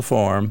impersonal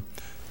form,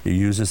 he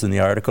uses in the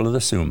article of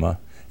the Summa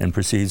and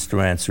proceeds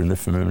to answer in the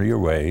familiar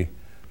way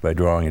by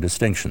drawing a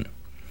distinction.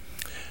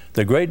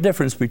 The great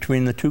difference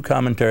between the 2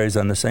 commentaries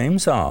on the same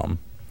psalm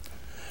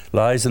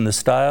lies in the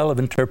style of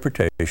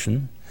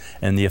interpretation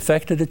and the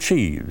effect it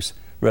achieves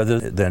rather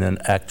than in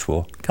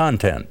actual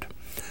content.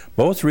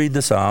 Both read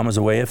the psalm as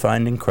a way of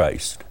finding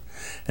Christ,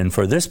 and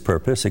for this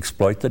purpose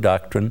exploit the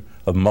doctrine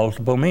of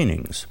multiple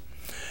meanings.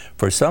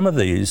 For some of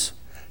these,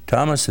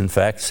 Thomas in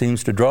fact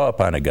seems to draw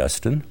upon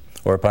Augustine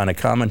or upon a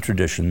common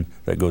tradition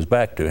that goes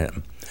back to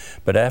him.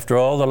 But after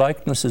all the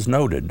likeness is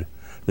noted,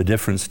 the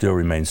difference still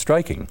remains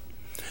striking.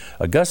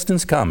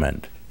 Augustine's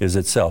comment is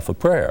itself a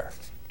prayer,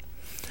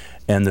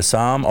 and the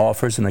psalm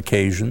offers an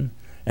occasion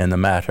and the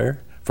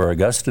matter for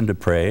Augustine to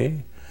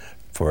pray,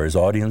 for his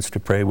audience to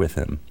pray with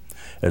him,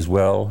 as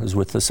well as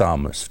with the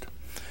psalmist.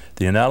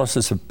 The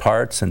analysis of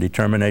parts and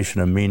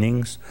determination of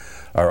meanings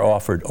are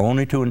offered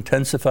only to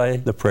intensify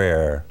the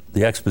prayer.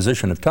 The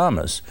exposition of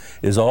Thomas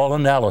is all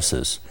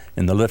analysis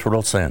in the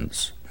literal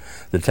sense.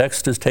 The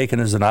text is taken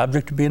as an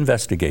object to be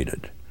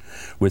investigated,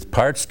 with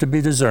parts to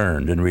be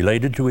discerned and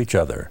related to each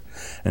other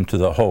and to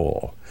the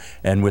whole,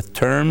 and with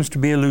terms to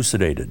be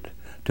elucidated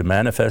to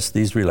manifest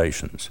these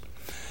relations.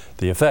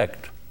 The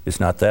effect is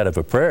not that of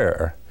a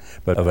prayer,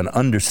 but of an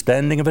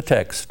understanding of a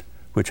text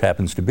which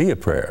happens to be a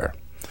prayer.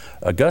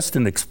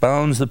 Augustine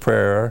expounds the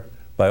prayer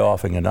by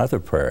offering another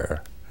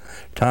prayer,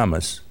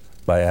 Thomas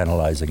by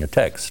analyzing a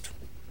text.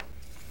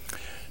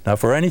 Now,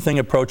 for anything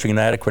approaching an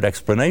adequate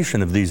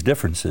explanation of these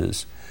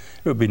differences,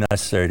 it would be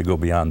necessary to go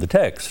beyond the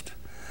text.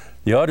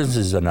 The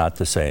audiences are not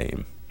the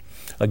same.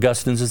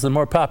 Augustine's is the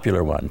more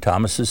popular one,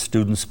 Thomas's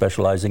students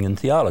specializing in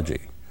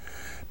theology.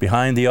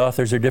 Behind the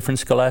authors are different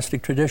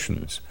scholastic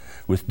traditions,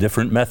 with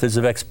different methods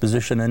of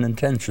exposition and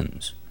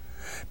intentions.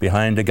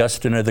 Behind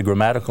Augustine are the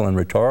grammatical and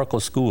rhetorical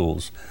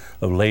schools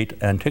of late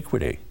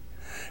antiquity.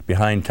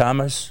 Behind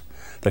Thomas,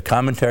 the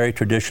commentary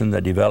tradition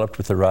that developed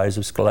with the rise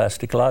of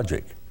scholastic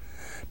logic.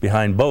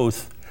 Behind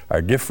both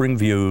are differing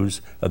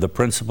views of the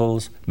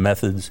principles,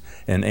 methods,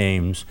 and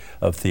aims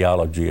of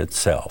theology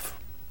itself.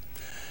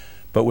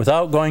 But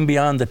without going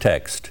beyond the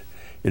text,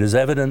 it is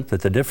evident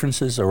that the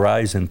differences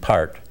arise in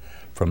part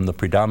from the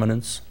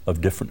predominance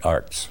of different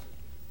arts.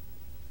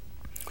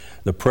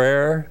 The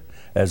prayer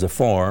as a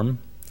form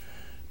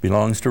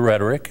belongs to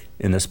rhetoric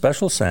in the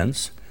special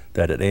sense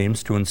that it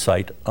aims to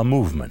incite a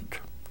movement,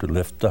 to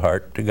lift the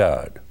heart to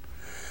God.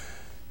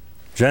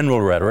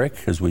 General rhetoric,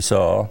 as we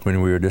saw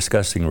when we were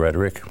discussing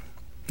rhetoric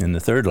in the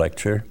third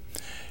lecture,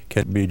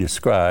 can be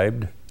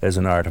described as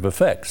an art of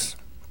effects.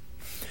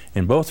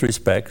 In both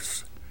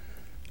respects,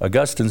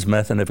 Augustine's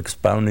method of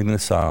expounding the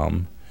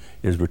psalm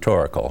is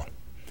rhetorical.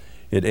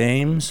 It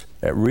aims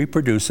at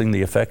reproducing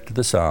the effect of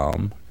the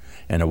psalm,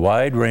 and a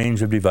wide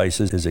range of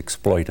devices is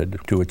exploited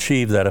to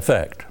achieve that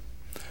effect.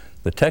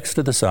 The text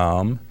of the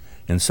psalm,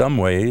 in some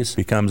ways,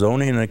 becomes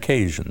only an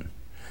occasion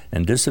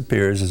and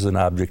disappears as an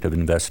object of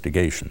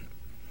investigation.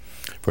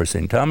 For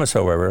St. Thomas,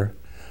 however,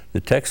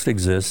 the text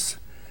exists,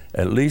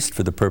 at least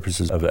for the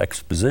purposes of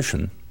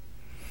exposition,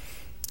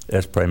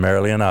 as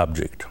primarily an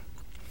object.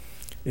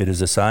 It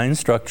is a sign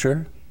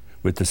structure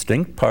with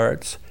distinct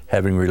parts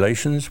having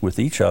relations with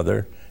each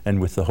other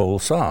and with the whole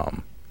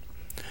psalm.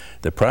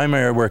 The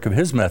primary work of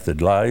his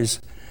method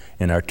lies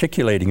in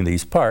articulating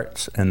these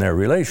parts and their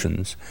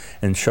relations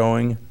and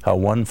showing how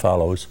one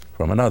follows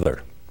from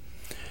another.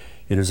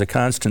 It is a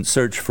constant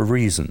search for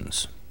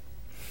reasons.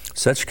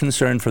 Such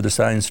concern for the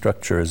sign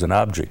structure as an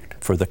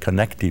object, for the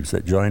connectives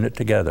that join it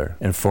together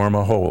and form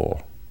a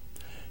whole,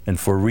 and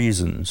for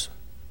reasons,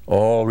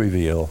 all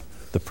reveal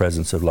the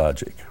presence of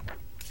logic.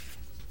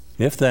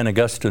 If then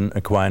Augustine and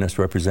Aquinas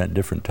represent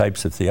different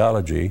types of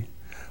theology,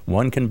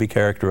 one can be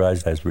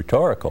characterized as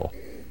rhetorical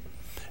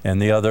and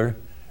the other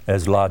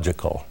as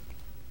logical.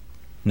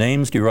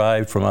 Names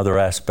derived from other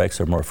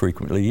aspects are more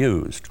frequently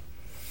used.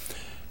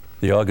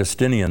 The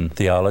Augustinian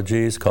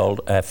theology is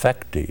called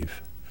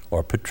affective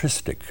or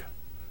patristic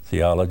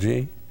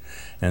theology,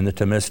 and the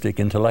Thomistic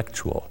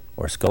intellectual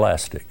or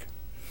scholastic.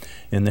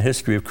 In the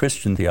history of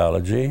Christian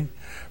theology,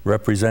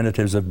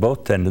 representatives of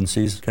both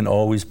tendencies can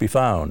always be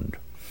found,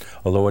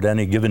 although at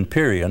any given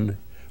period,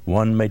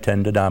 one may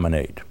tend to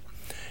dominate.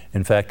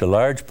 In fact, a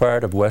large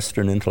part of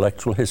Western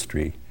intellectual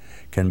history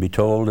can be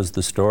told as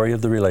the story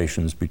of the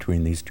relations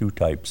between these two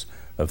types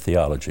of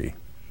theology.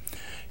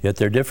 Yet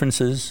their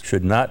differences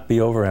should not be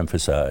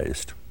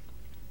overemphasized.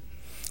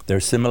 Their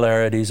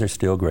similarities are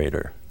still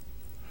greater.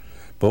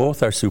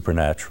 Both are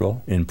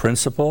supernatural in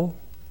principle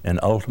and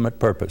ultimate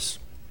purpose.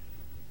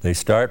 They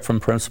start from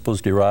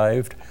principles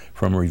derived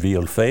from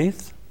revealed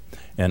faith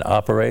and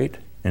operate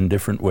in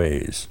different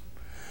ways.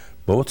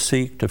 Both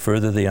seek to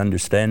further the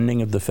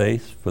understanding of the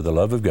faith for the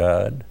love of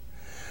God.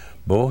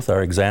 Both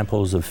are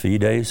examples of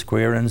fides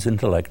quaerens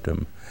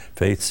intellectum,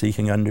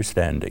 faith-seeking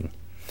understanding.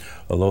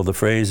 Although the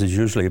phrase is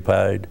usually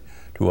applied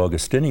to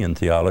Augustinian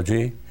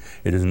theology,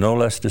 it is no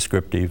less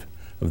descriptive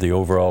of the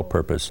overall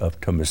purpose of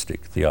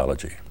Thomistic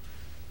theology.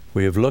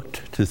 We have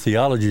looked to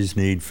theology's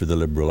need for the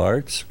liberal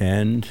arts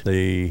and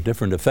the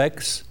different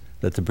effects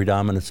that the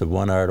predominance of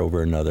one art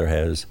over another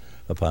has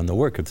upon the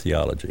work of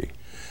theology.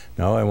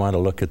 Now I want to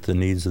look at the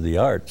needs of the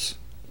arts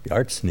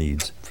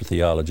needs for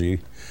theology,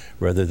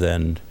 rather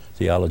than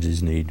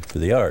theology's need for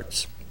the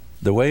arts.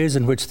 The ways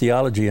in which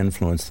theology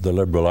influenced the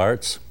liberal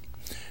arts,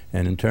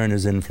 and in turn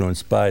is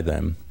influenced by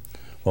them,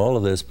 all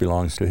of this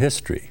belongs to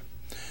history.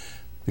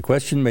 The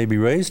question may be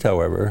raised,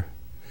 however,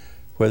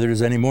 whether it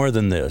is any more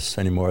than this,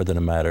 any more than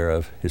a matter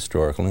of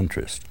historical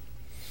interest.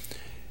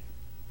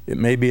 It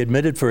may be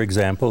admitted, for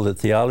example, that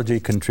theology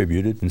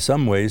contributed in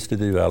some ways to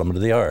the development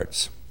of the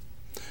arts.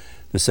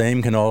 The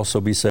same can also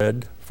be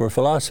said for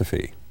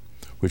philosophy,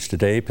 which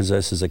today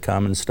possesses a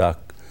common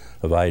stock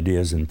of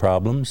ideas and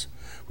problems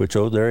which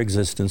owe their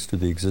existence to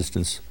the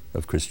existence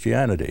of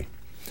Christianity.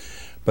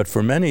 But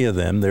for many of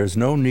them, there is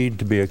no need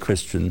to be a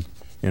Christian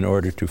in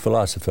order to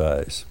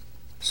philosophize.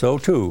 So,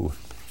 too,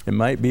 it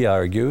might be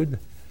argued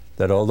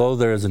that although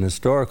there is an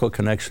historical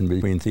connection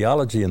between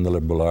theology and the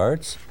liberal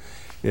arts,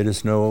 it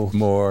is no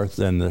more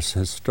than this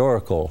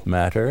historical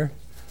matter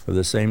of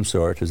the same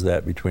sort as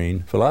that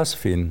between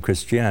philosophy and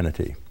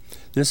Christianity.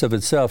 This of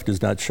itself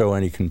does not show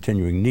any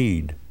continuing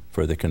need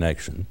for the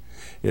connection.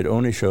 It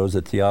only shows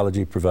that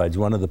theology provides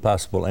one of the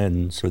possible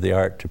ends for the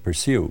art to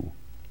pursue.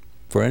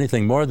 For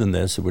anything more than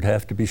this, it would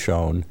have to be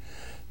shown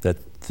that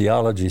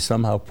theology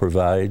somehow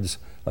provides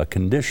a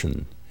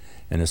condition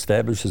and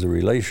establishes a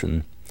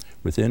relation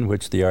within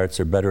which the arts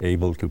are better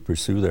able to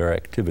pursue their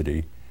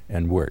activity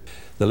and work.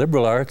 The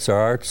liberal arts are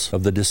arts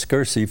of the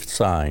discursive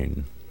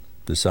sign,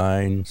 the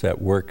signs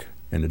at work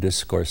in a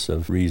discourse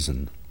of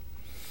reason.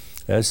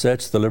 As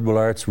such, the liberal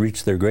arts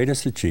reach their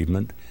greatest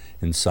achievement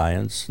in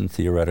science and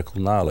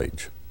theoretical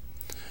knowledge.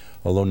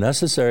 Although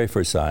necessary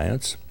for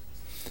science,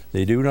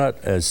 they do not,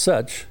 as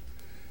such,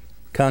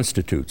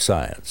 constitute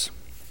science,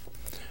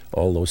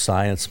 although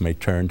science may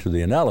turn to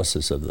the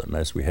analysis of them,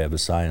 as we have a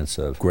science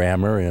of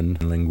grammar in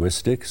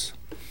linguistics,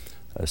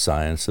 a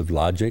science of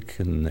logic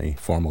in the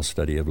formal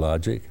study of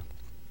logic.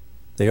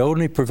 They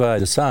only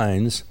provide the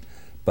signs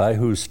by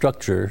whose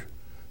structure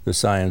the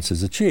science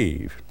is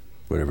achieved,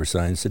 whatever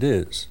science it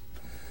is.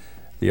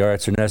 The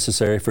arts are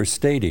necessary for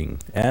stating,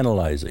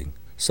 analyzing,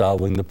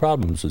 solving the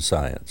problems of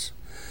science.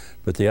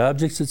 But the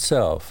object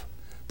itself,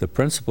 the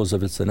principles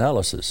of its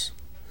analysis,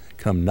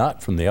 come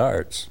not from the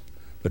arts,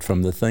 but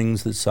from the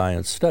things that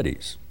science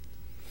studies.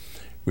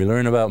 We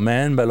learn about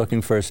man by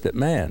looking first at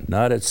man,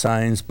 not at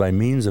signs by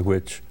means of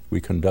which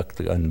we conduct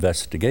the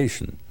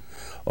investigation,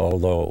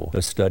 although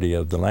the study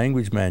of the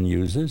language man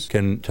uses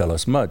can tell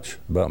us much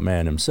about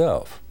man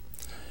himself.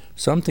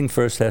 Something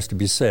first has to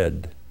be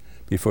said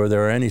before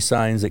there are any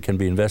signs that can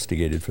be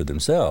investigated for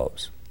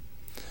themselves.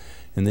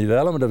 In the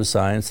development of a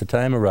science, the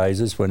time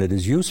arises when it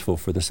is useful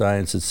for the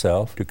science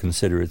itself to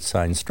consider its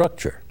sign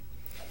structure.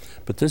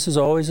 But this is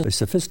always a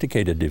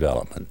sophisticated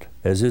development,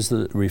 as is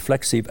the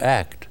reflexive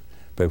act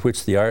by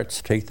which the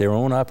arts take their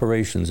own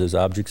operations as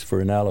objects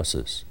for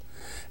analysis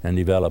and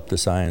develop the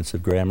science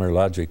of grammar,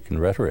 logic, and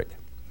rhetoric.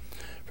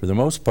 For the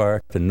most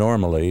part, and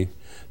normally,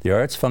 the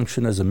arts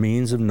function as a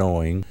means of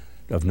knowing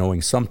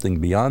something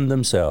beyond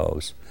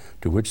themselves,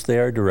 to which they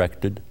are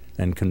directed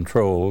and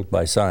controlled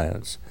by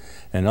science,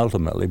 and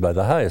ultimately by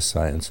the highest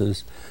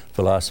sciences,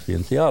 philosophy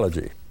and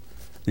theology.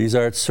 These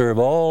arts serve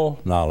all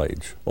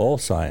knowledge, all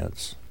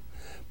science,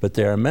 but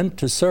they are meant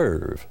to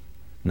serve,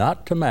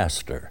 not to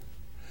master.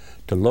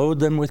 To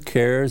load them with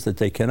cares that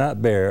they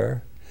cannot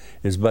bear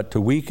is but to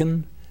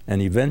weaken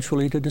and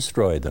eventually to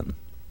destroy them.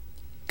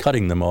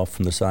 Cutting them off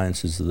from the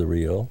sciences of the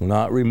real will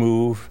not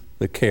remove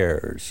the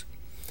cares.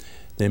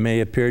 They may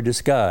appear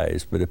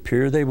disguised, but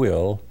appear they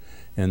will,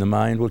 and the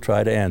mind will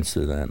try to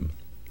answer them.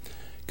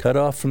 Cut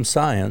off from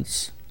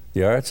science,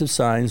 the arts of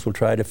science will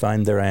try to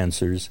find their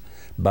answers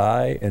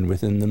by and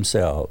within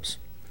themselves.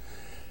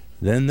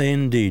 Then they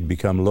indeed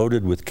become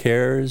loaded with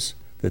cares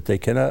that they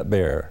cannot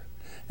bear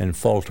and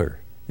falter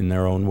in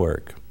their own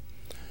work.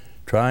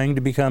 Trying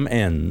to become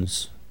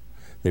ends,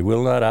 they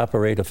will not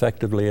operate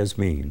effectively as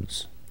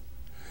means.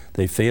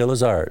 They fail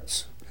as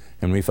arts,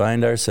 and we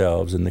find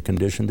ourselves in the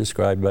condition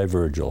described by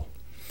Virgil,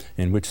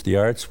 in which the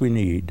arts we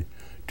need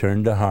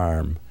turn to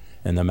harm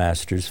and the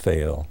masters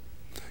fail.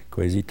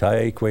 Quasi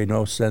tae que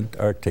nocent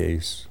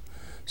artes,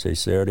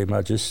 cessere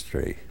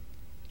magistre.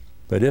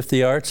 But if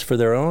the arts for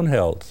their own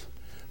health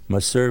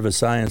must serve a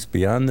science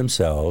beyond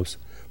themselves,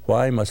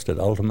 why must it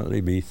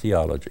ultimately be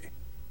theology?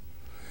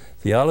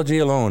 Theology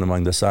alone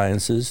among the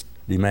sciences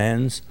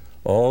demands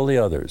all the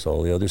other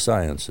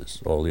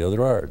sciences, all the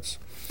other arts.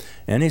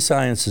 Any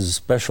science is a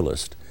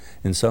specialist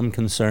in some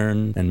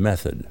concern and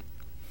method.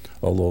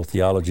 Although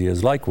theology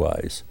is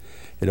likewise,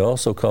 it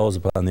also calls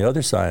upon the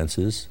other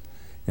sciences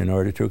in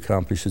order to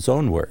accomplish its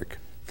own work.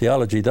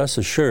 Theology thus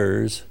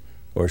assures,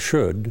 or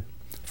should,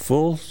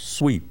 full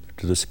sweep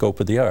to the scope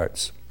of the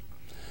arts.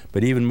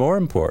 But even more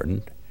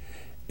important,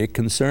 it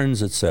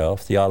concerns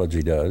itself,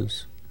 theology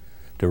does,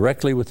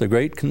 directly with the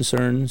great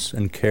concerns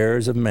and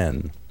cares of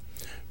men,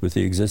 with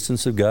the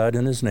existence of God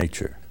and His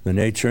nature, the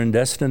nature and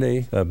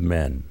destiny of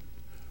men,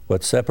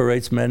 what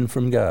separates men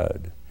from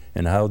God,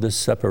 and how this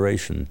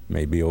separation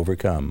may be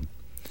overcome.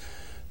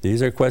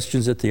 These are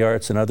questions that the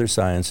arts and other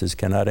sciences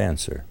cannot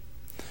answer,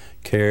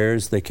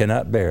 cares they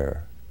cannot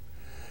bear,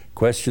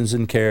 questions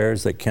and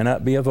cares that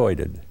cannot be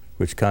avoided,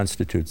 which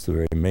constitutes the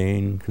very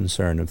main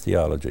concern of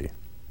theology.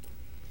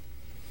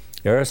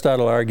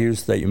 Aristotle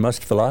argues that you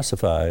must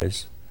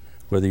philosophize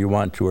whether you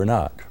want to or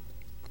not.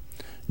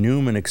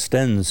 Newman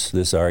extends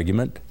this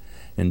argument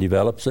and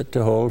develops it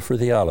to hold for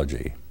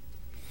theology.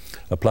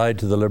 Applied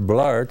to the liberal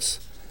arts,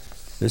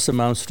 this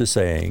amounts to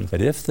saying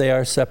that if the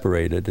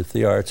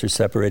arts are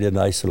separated and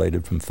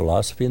isolated from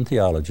philosophy and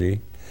theology,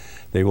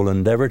 they will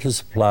endeavor to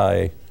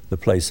supply the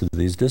place of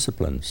these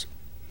disciplines.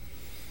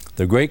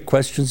 The great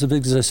questions of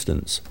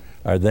existence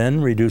are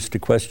then reduced to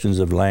questions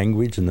of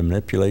language and the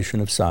manipulation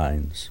of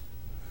signs.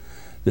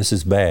 This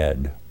is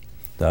bad,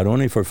 not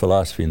only for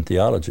philosophy and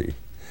theology,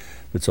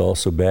 but it's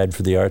also bad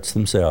for the arts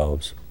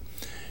themselves.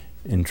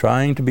 In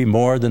trying to be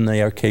more than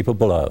they are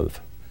capable of,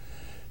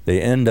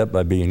 they end up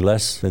by being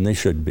less than they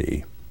should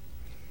be.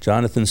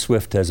 Jonathan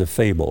Swift has a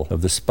fable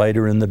of the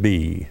spider and the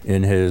bee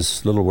in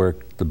his little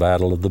work, The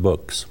Battle of the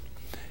Books,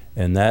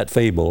 and that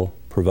fable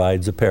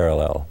provides a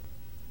parallel.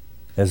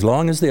 As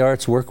long as the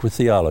arts work with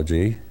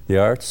theology, the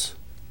arts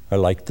are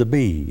like the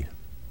bee.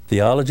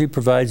 Theology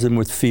provides them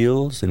with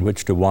fields in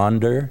which to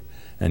wander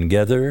and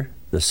gather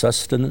the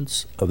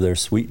sustenance of their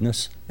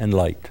sweetness and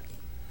light.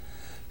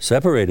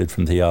 Separated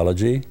from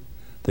theology,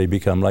 they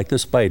become like the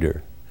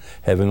spider,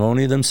 having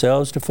only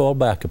themselves to fall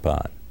back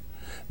upon.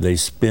 They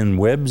spin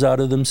webs out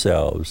of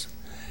themselves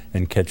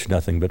and catch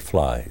nothing but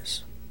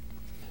flies.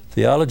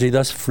 Theology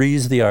thus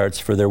frees the arts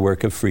for their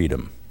work of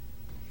freedom.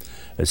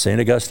 As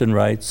St. Augustine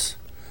writes,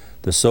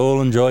 the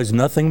soul enjoys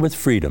nothing with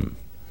freedom,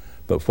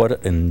 but what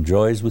it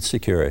enjoys with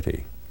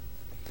security.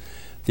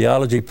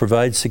 Theology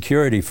provides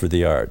security for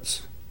the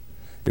arts.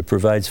 It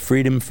provides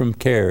freedom from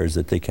cares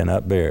that they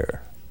cannot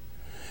bear.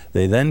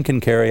 They then can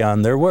carry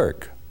on their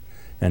work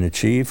and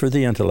achieve for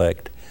the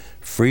intellect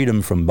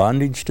freedom from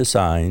bondage to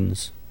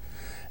signs,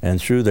 and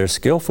through their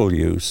skillful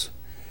use,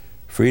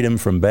 freedom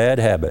from bad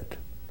habit,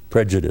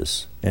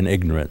 prejudice, and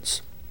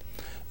ignorance.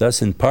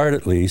 Thus, in part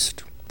at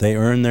least, they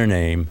earn their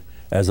name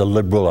as a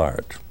liberal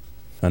art,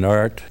 an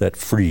art that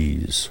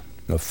frees,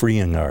 a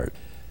freeing art.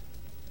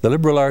 The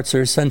liberal arts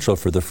are essential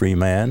for the free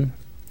man,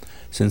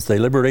 since they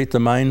liberate the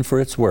mind for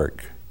its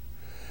work.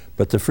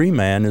 But the free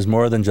man is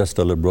more than just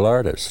a liberal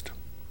artist.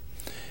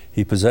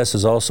 He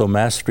possesses also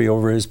mastery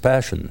over his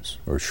passions,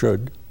 or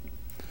should,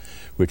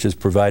 which is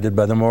provided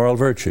by the moral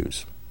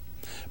virtues.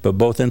 But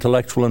both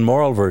intellectual and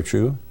moral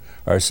virtue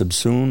are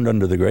subsumed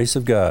under the grace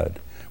of God,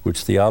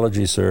 which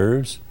theology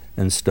serves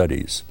and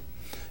studies.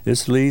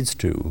 This leads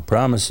to,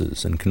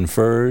 promises, and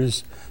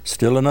confers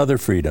still another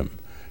freedom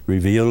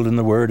revealed in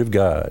the Word of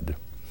God.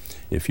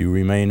 If you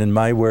remain in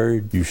my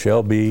word, you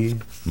shall be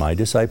my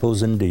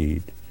disciples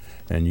indeed,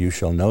 and you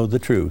shall know the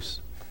truth,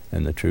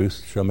 and the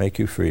truth shall make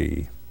you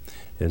free,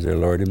 as our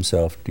Lord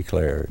himself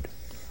declared.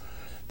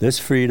 This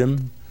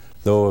freedom,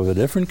 though of a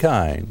different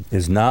kind,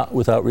 is not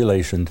without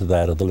relation to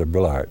that of the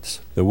liberal arts.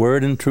 The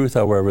word and truth,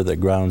 however,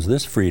 that grounds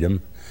this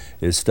freedom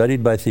is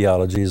studied by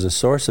theology as a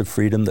source of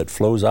freedom that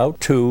flows out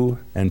to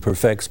and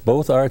perfects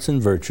both arts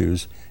and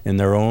virtues in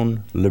their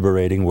own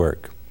liberating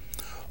work.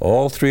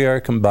 All three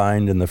are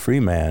combined in the free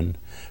man,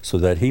 so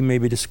that he may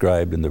be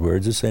described, in the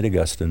words of St.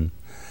 Augustine,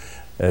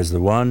 as the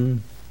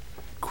one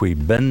qui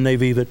bene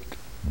vivit,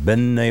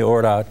 bene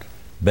orat,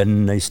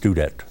 bene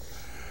studet,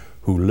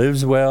 who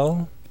lives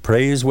well,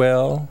 prays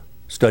well,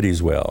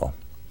 studies well.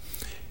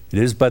 It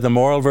is by the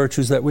moral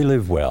virtues that we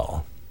live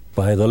well,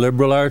 by the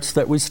liberal arts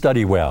that we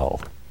study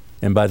well,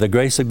 and by the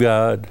grace of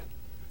God,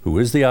 who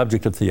is the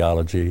object of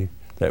theology,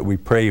 that we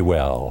pray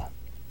well.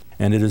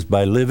 And it is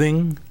by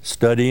living,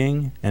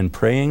 studying, and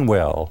praying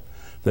well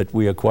that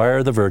we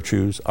acquire the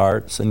virtues,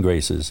 arts, and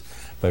graces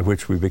by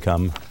which we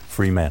become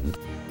free men.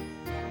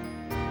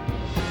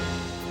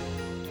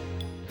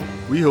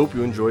 We hope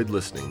you enjoyed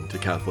listening to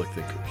Catholic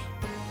Thinkers.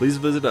 Please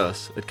visit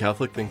us at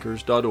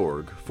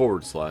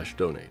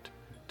catholicthinkers.org/donate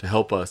to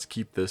help us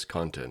keep this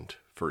content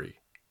free.